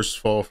 a worse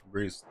fall from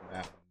grace than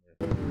that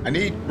one. I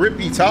need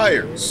grippy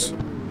tires.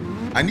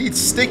 I need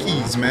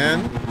stickies,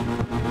 man.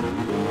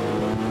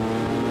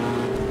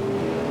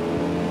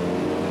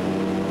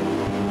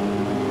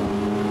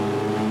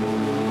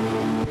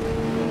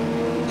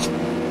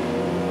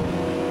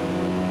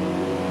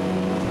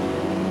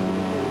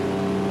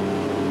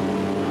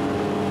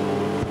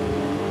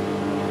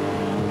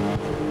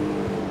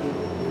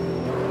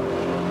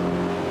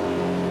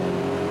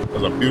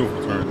 A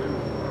beautiful turn there.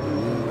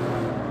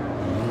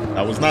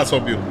 That was not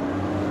so beautiful,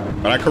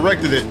 but I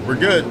corrected it. We're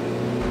good.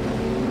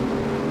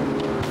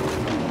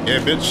 Yeah,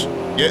 bitch.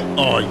 Yeah.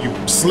 Oh,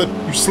 you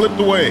slipped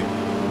away.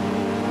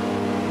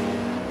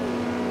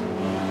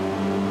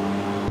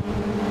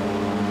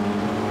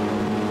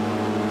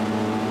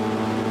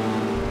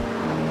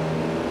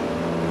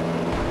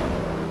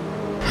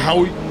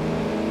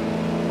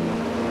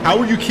 How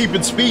are you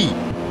keeping speed?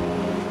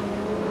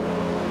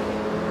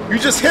 You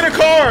just hit a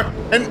car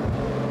and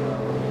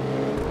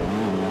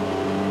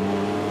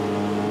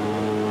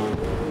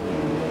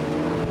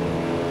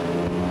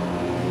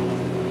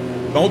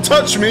don't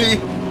touch me.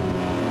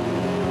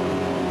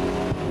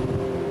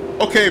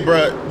 Okay,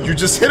 bruh. You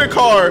just hit a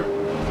car.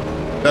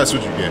 That's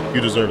what you get. You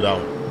deserve that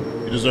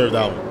one. You deserve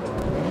that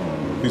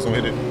one. Please don't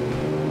hit it.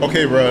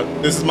 Okay, bruh.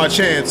 This is my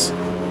chance.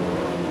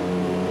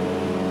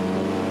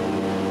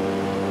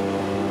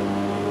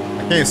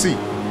 I can't see.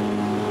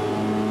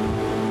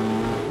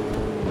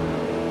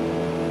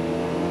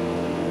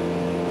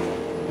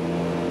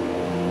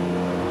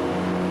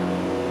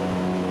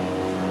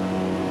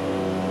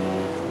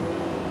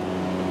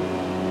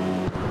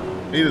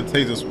 I need to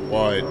take this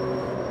wide.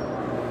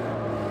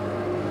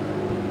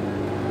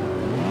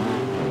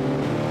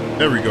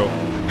 There we go.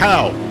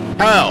 How?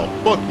 How?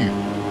 Fuck you.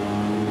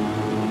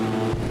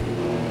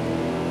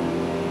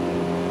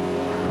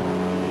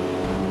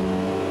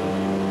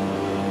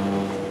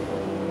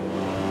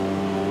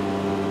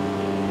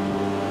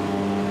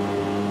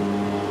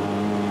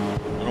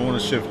 I don't want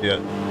to shift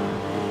yet.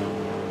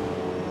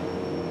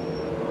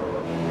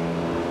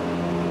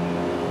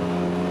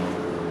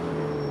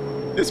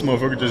 This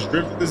motherfucker just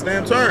drifted this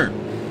damn turn.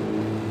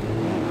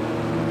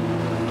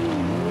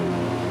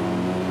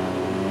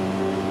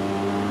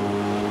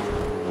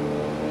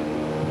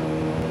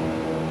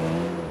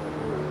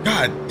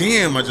 God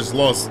damn, I just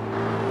lost.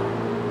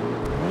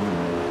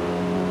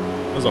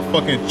 That was a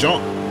fucking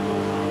jump.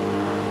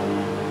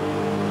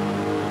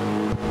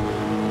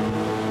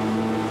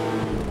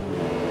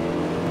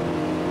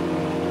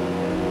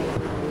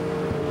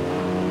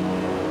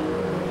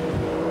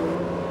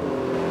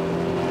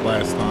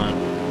 Last time.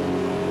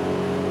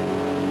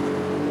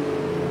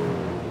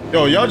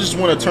 Yo, y'all just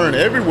want to turn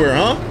everywhere,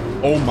 huh?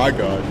 Oh my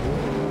God.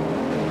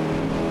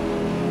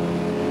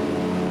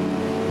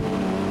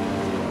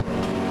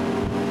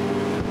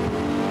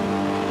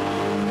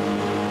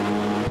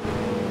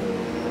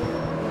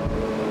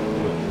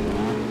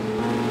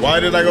 Why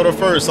did I go to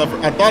first? I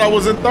thought I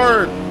was in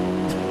third.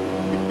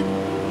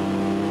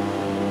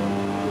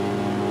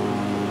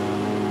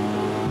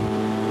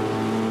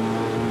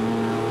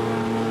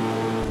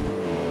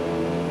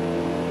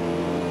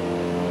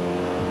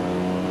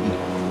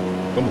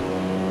 Come on.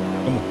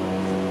 Come on.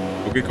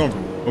 Go get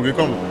comfortable. Go get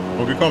comfortable.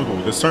 Go get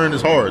comfortable. This turn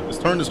is hard. This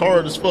turn is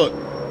hard as fuck.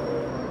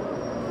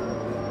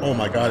 Oh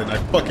my God, and I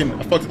fucked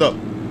it up.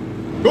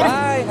 Go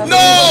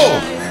no!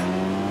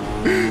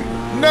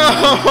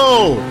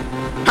 No!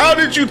 How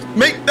did you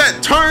make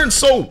that turn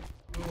so?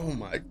 Oh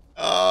my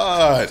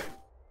God.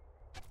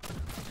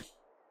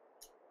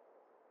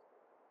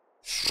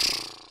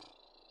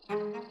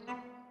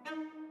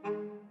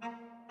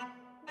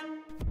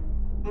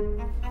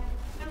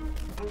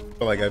 I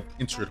feel like I've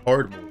entered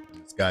hard mode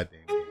in this goddamn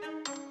game.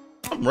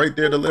 I'm right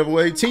there to level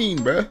 18,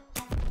 bruh.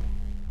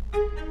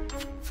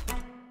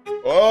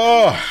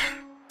 Oh.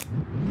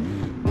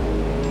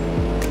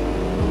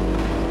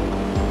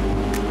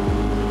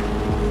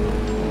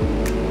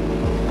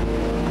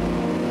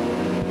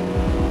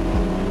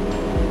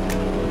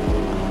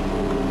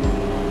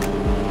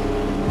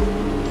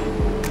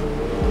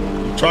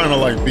 I'm trying to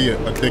like be a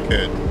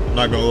dickhead. I'm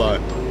not gonna lie.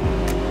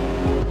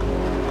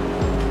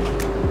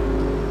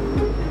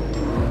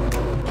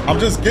 I'm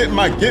just getting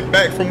my get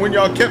back from when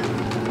y'all kept.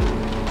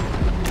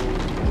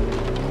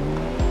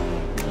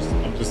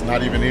 I'm just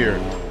not even here.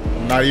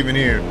 I'm not even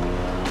here.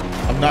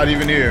 I'm not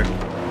even here.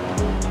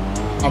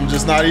 I'm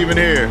just not even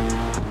here.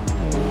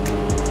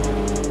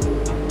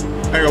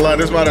 I ain't gonna lie,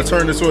 this might have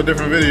turned into a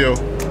different video.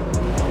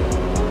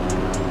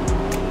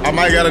 I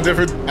might got a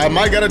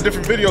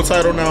different video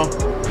title now.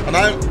 And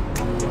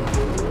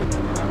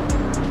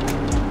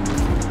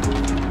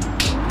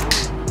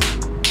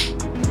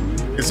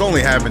it's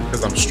only happened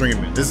because I'm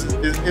streaming.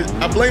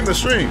 I blame the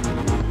stream.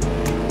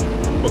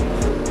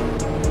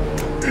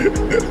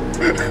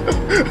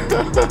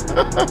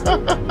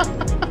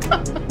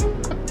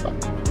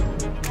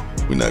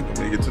 We're not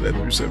gonna make it to that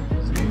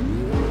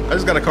 370. I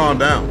just gotta calm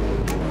down.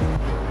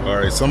 All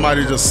right,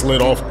 somebody just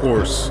slid off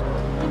course.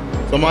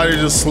 Somebody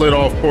just slid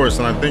off course,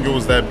 and I think it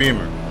was that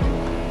Beamer.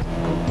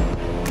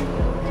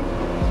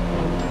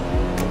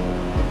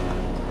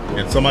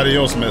 And somebody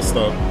else messed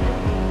up.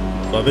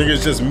 So I think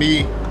it's just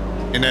me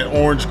in that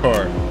orange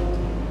car.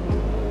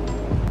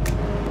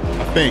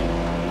 I think.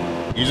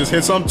 You just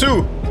hit something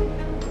too.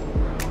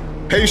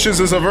 Patience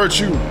is a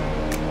virtue.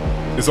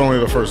 It's only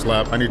the first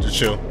lap. I need to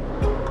chill.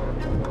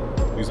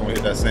 Please don't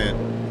hit that sand.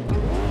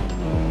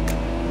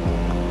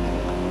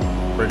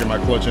 Breaking my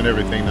clutch and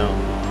everything now.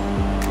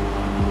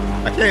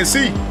 I can't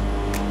see.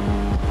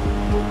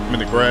 I'm in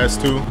the grass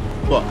too.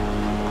 Fuck.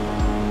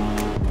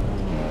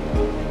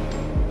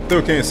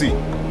 Still can't see.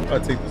 I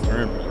take this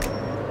turn.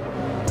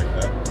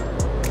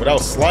 Without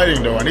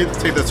sliding though. I need to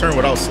take the turn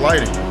without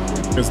sliding.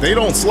 Because they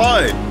don't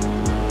slide.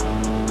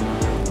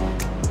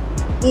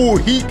 Ooh,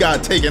 he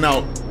got taken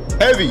out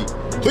heavy.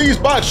 Please,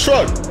 box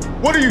truck.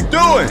 What are you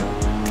doing?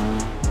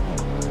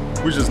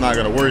 We're just not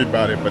gonna worry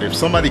about it. But if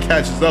somebody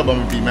catches up, I'm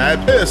gonna be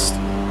mad pissed.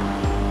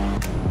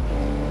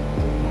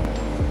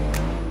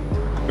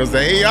 Because the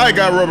AI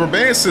got rubber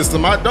band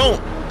system, I don't.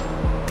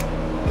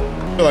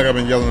 I feel like I've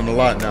been yelling a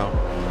lot now.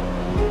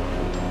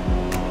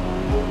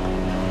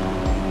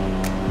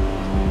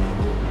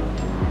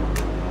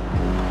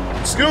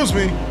 Excuse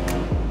me.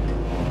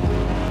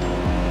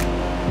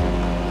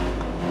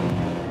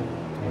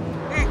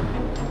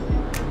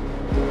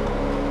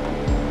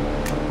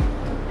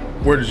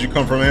 Where did you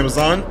come from,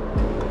 Amazon?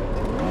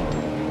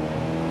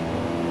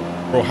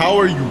 Bro, how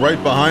are you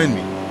right behind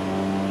me?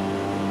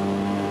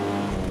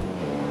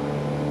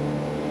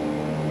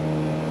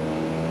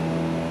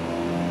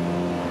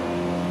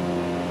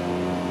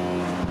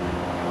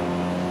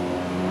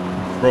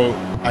 Bro,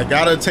 I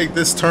gotta take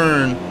this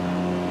turn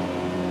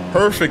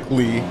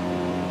perfectly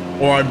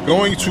or I'm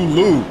going to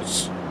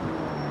lose. Oh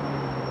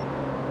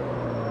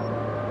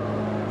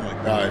my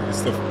God,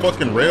 it's the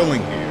fucking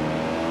railing here.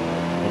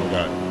 Oh my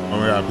God. Oh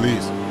my God,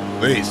 please.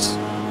 Please.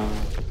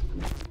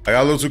 I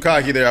got a little too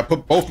cocky there. I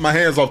put both my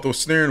hands off the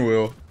steering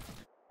wheel.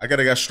 I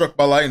got struck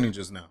by lightning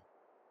just now.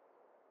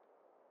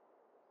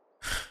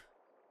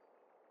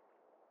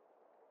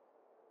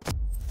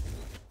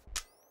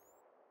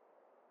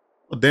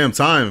 What damn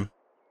time.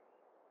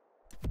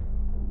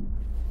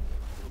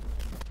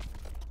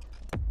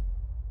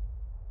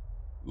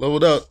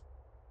 Leveled up.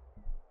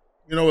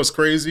 You know what's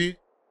crazy?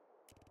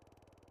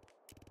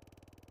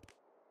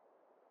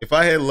 If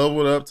I had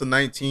leveled up to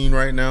 19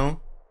 right now,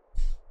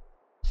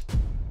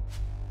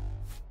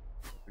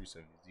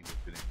 370Z would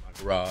fit in my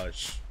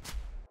garage.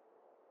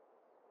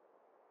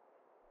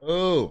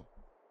 Oh,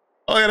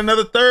 I got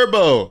another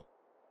turbo.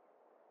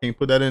 Can't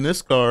put that in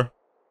this car.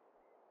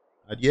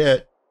 Not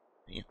yet.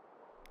 Damn.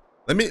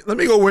 Let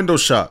me go window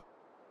shop.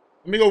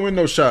 Let me go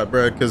window shop,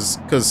 bro,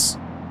 cause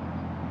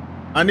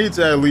I need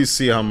to at least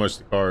see how much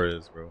the car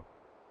is, bro.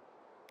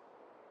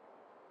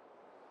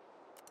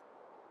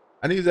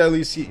 I need to at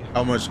least see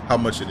how much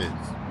it is.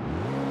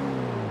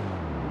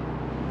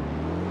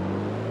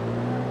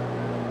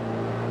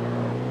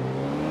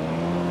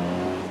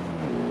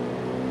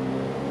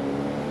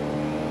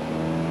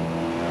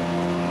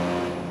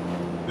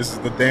 This is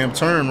the damn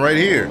turn right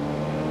here.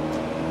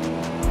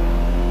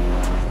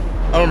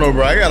 I don't know,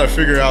 bro. I gotta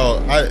figure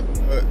out.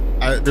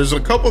 There's a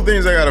couple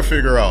things I gotta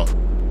figure out.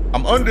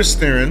 I'm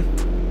understeering.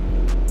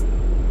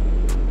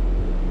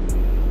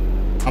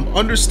 I'm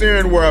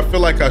understeering where I feel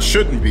like I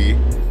shouldn't be.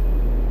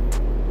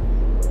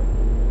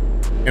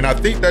 And I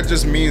think that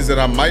just means that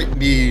I might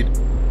need,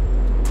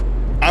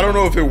 I don't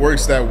know if it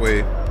works that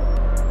way,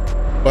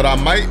 but I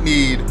might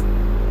need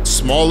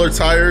smaller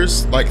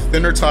tires, like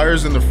thinner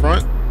tires in the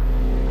front.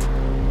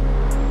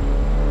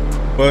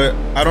 But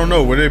I don't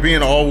know, with it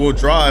being all-wheel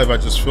drive, I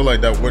just feel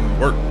like that wouldn't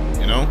work,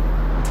 you know?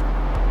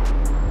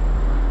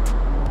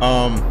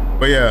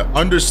 But yeah,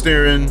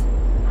 understeering,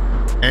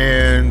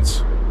 and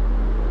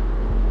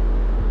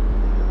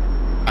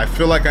I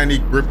feel like I need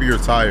grippier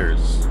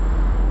tires.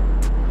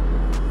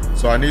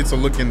 So I need to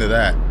look into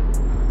that.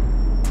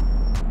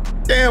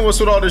 Damn, what's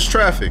with all this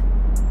traffic?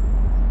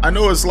 I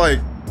know it's like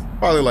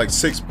probably like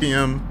 6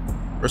 p.m.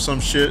 or some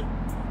shit,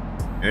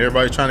 and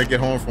everybody trying to get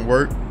home from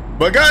work.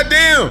 But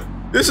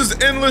goddamn, this is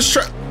endless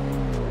traffic.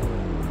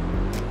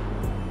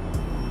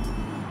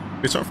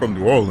 Bitch, I'm from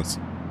New Orleans.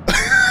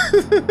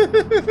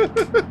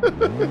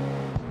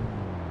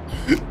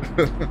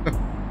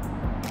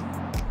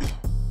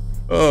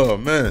 Oh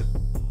man.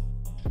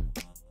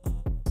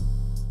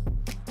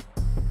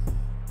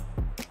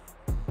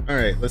 All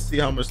right, let's see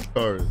how much the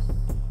car is.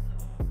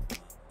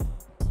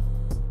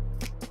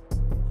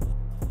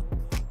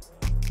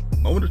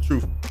 Moment of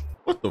truth.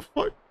 What the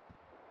fuck?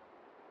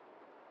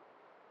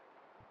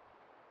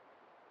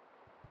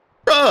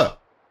 Bruh.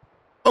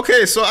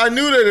 Okay, so I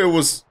knew that it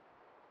was...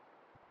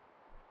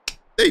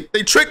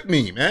 They tricked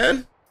me,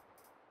 man.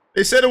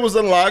 They said it was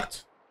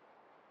unlocked.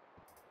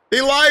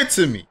 They lied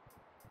to me.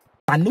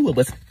 I knew it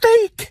was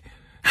fake.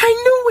 I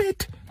knew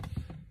it.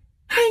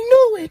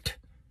 I knew it.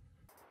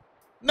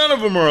 None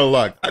of them are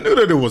unlocked. I knew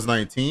that it was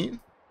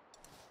 19.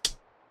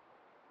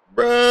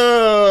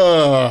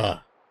 Bruh.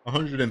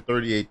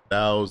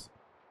 138,000.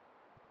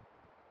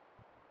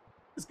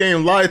 This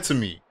game lied to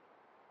me.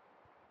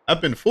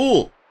 I've been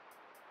fooled.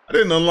 I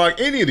didn't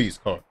unlock any of these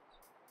cars.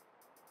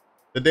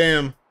 The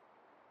damn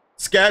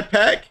Scat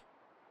Pack.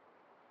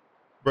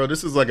 Bro,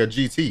 this is like a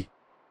GT.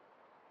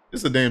 This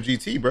is a damn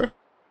GT, bro. Am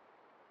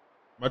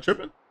I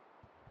tripping?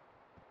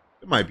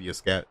 It might be a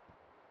Scat.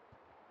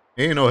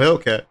 It ain't no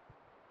Hellcat.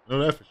 I know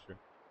that for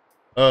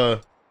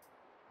sure.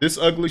 This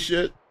ugly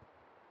shit.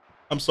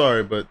 I'm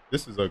sorry, but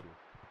this is ugly.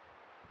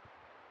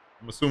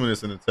 I'm assuming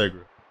it's an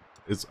Integra.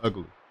 It's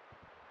ugly.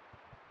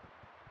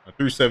 A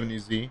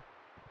 370Z.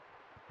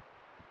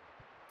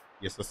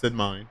 Yes, I said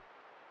mine.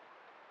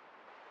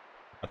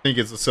 I think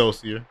it's a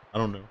Celsior. I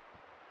don't know.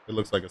 It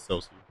looks like a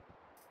Celsior.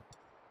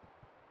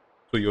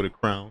 Toyota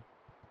Crown,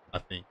 I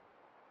think.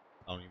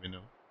 I don't even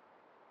know,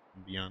 to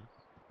be honest.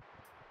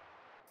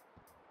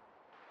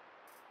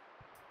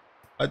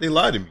 Why'd they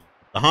lie to me?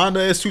 The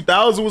Honda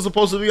S2000 was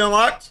supposed to be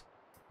unlocked?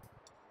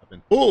 I've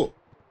been fooled.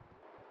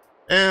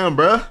 Damn,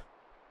 bruh.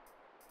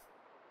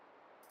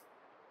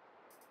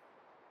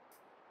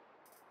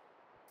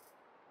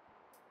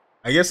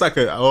 I guess I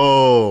could,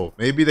 oh,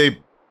 maybe they,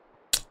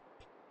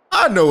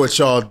 I know what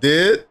y'all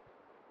did.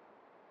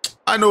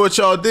 I know what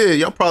y'all did.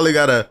 Y'all probably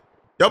got a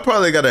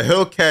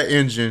Hellcat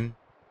engine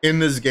in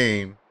this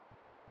game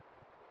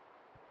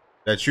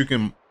that you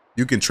can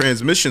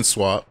transmission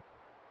swap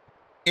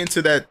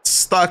into that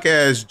stock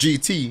ass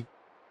GT,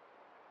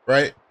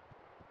 right?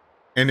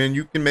 And then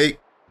you can make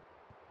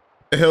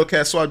a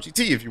Hellcat swap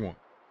GT if you want.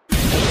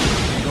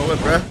 You know what,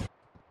 bruh?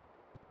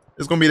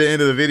 It's gonna be the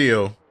end of the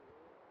video.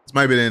 This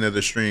might be the end of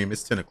the stream.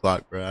 It's 10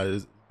 o'clock, bruh.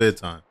 It's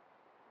bedtime.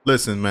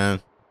 Listen,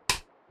 man.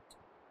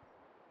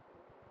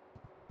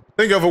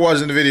 Thank y'all for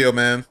watching the video,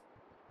 man.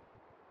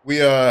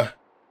 It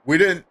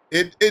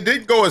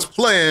didn't go as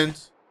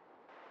planned.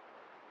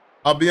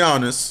 I'll be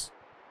honest.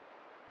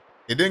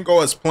 It didn't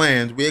go as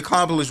planned. We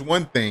accomplished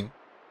one thing,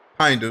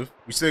 kind of.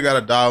 We still got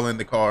to dial in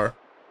the car,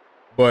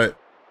 but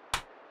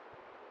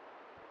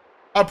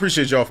I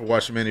appreciate y'all for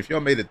watching, man. If y'all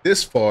made it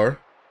this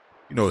far,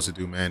 you know what to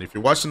do, man. If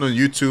you're watching on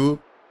YouTube,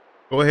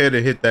 go ahead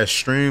and hit that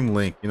stream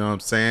link, you know what I'm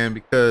saying?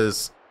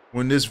 Because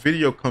when this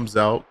video comes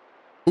out,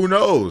 who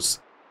knows?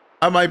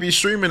 I might be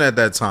streaming at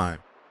that time.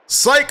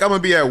 Psych, I'm gonna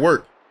be at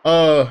work.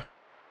 But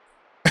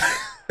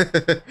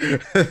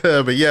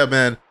yeah,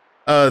 man.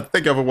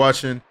 Thank y'all for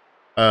watching.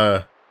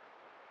 I'll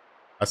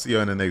see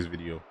y'all in the next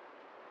video.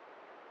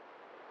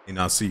 And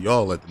I'll see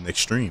y'all at the next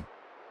stream.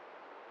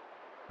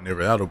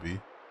 Whenever that'll be.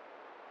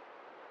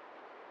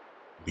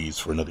 Leaves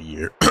for another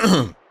year.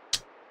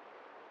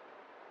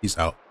 Peace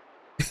out.